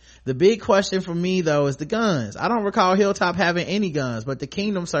me. The big question for me though is the guns. I don't recall Hilltop having any guns, but the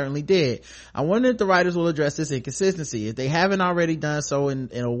Kingdom certainly did. I wonder if the writers will address this inconsistency. If they haven't already done so in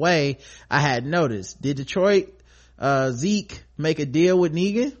a way I had noticed. Did Detroit, Zeke make a deal with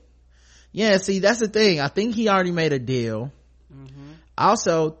Negan? Yeah, see, that's the thing. I think he already made a deal. Mm-hmm.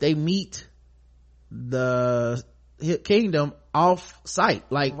 Also, they meet the Kingdom off site.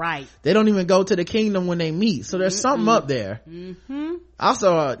 Like, right. They don't even go to the Kingdom when they meet. So there's something up there. Mm-hmm.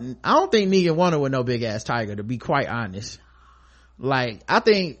 Also, I don't think Negan wanted with no big ass tiger, to be quite honest. Like, I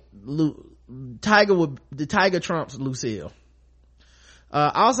think the tiger trumps Lucille.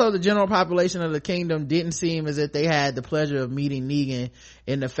 Also, the general population of the Kingdom didn't seem as if they had the pleasure of meeting Negan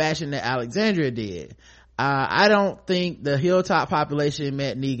in the fashion that Alexandria did. I don't think the Hilltop population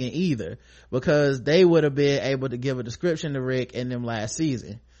met Negan either, because they would have been able to give a description to Rick in them last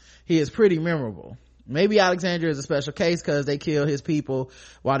season. He is pretty memorable. Maybe Alexandria is a special case because they killed his people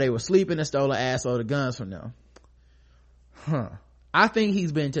while they were sleeping and stole an assload of guns from them. I think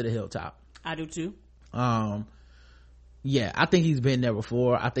he's been to the Hilltop. I do too. Yeah, I think he's been there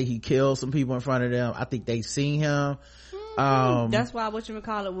before. I think he killed some people in front of them. I think they've seen him. That's why was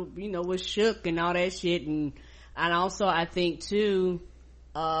shook and all that shit, and also I think too,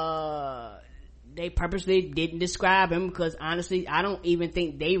 they purposely didn't describe him because honestly, I don't even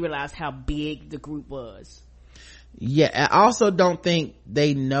think they realized how big the group was. Yeah, I also don't think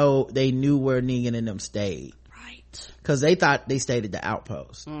they knew where Negan and them stayed. Right. Because they thought they stayed at the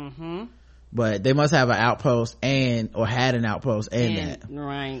outpost. Mm-hmm. But they must have an outpost or had an outpost and that.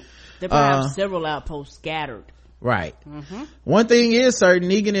 Right. They probably have several outposts scattered. Right. Mm-hmm. One thing is certain,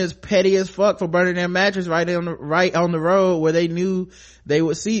 Negan is petty as fuck for burning their mattress right on the road where he knew they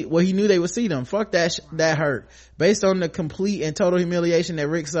would see them. Fuck that that hurt. Based on the complete and total humiliation that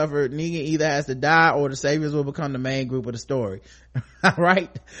Rick suffered, Negan either has to die or the saviors will become the main group of the story. Right?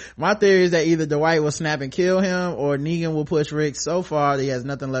 My theory is that either Dwight will snap and kill him or Negan will push Rick so far that he has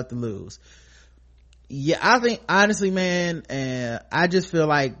nothing left to lose. Yeah, I think honestly, man, and I just feel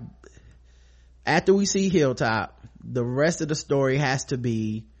like after we see Hilltop, the rest of the story has to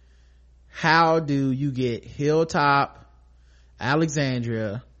be, how do you get Hilltop,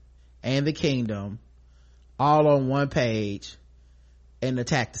 Alexandria, and the Kingdom all on one page and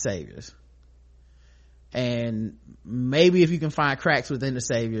attack the saviors? And maybe if you can find cracks within the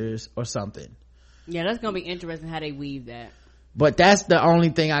saviors or something. Yeah, that's gonna be interesting how they weave that. But that's the only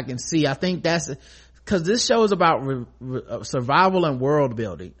thing I can see. I think that's because this show is about survival and world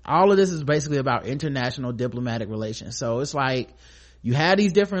building. All of this is basically about international diplomatic relations. So it's like you have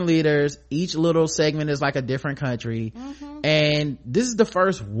these different leaders, each little segment is like a different country, and this is the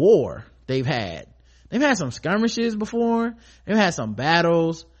first war they've had some skirmishes before, they've had some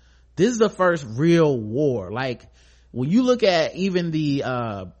battles. This is the first real war. Like when you look at even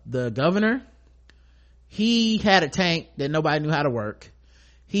the governor, he had a tank that nobody knew how to work.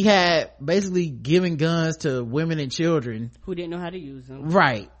 He had basically given guns to women and children who didn't know how to use them.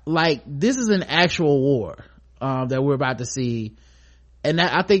 Right. Like this is an actual war that we're about to see, and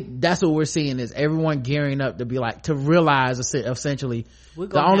I think that's what we're seeing is everyone gearing up to be like, to realize essentially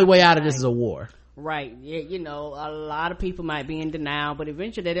the only way out of this is a war. Right. Yeah, a lot of people might be in denial, but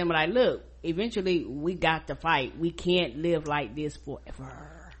eventually they're like, look, eventually we got to fight. We can't live like this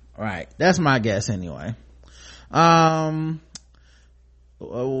forever. Right. That's my guess anyway.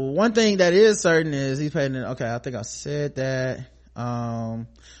 One thing that is certain is he's paying I think I said that.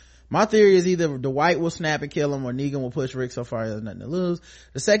 My theory is either Dwight will snap and kill him or Negan will push Rick so far he has nothing to lose.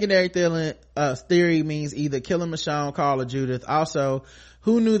 The secondary theory means either killing Michonne, Carl, or Judith. Also,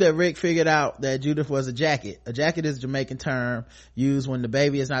 who knew that Rick figured out that Judith was a jacket? A jacket is a Jamaican term used when the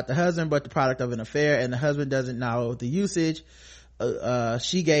baby is not the husband but the product of an affair and the husband doesn't know the usage.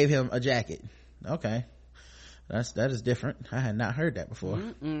 She gave him a jacket. Okay. That is different. I had not heard that before.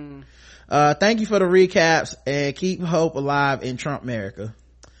 Thank you for the recaps and keep hope alive in Trump America.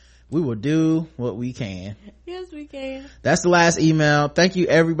 We will do what we can. Yes, we can. That's the last email. Thank you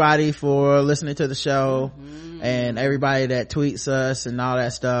everybody for listening to the show and everybody that tweets us and all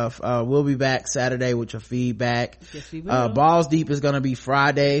that stuff. We'll be back Saturday with your feedback. Yes, we will. Balls Deep is going to be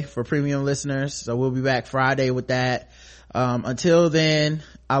Friday for premium listeners. So we'll be back Friday with that. Until then,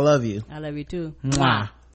 I love you. I love you too. Mwah.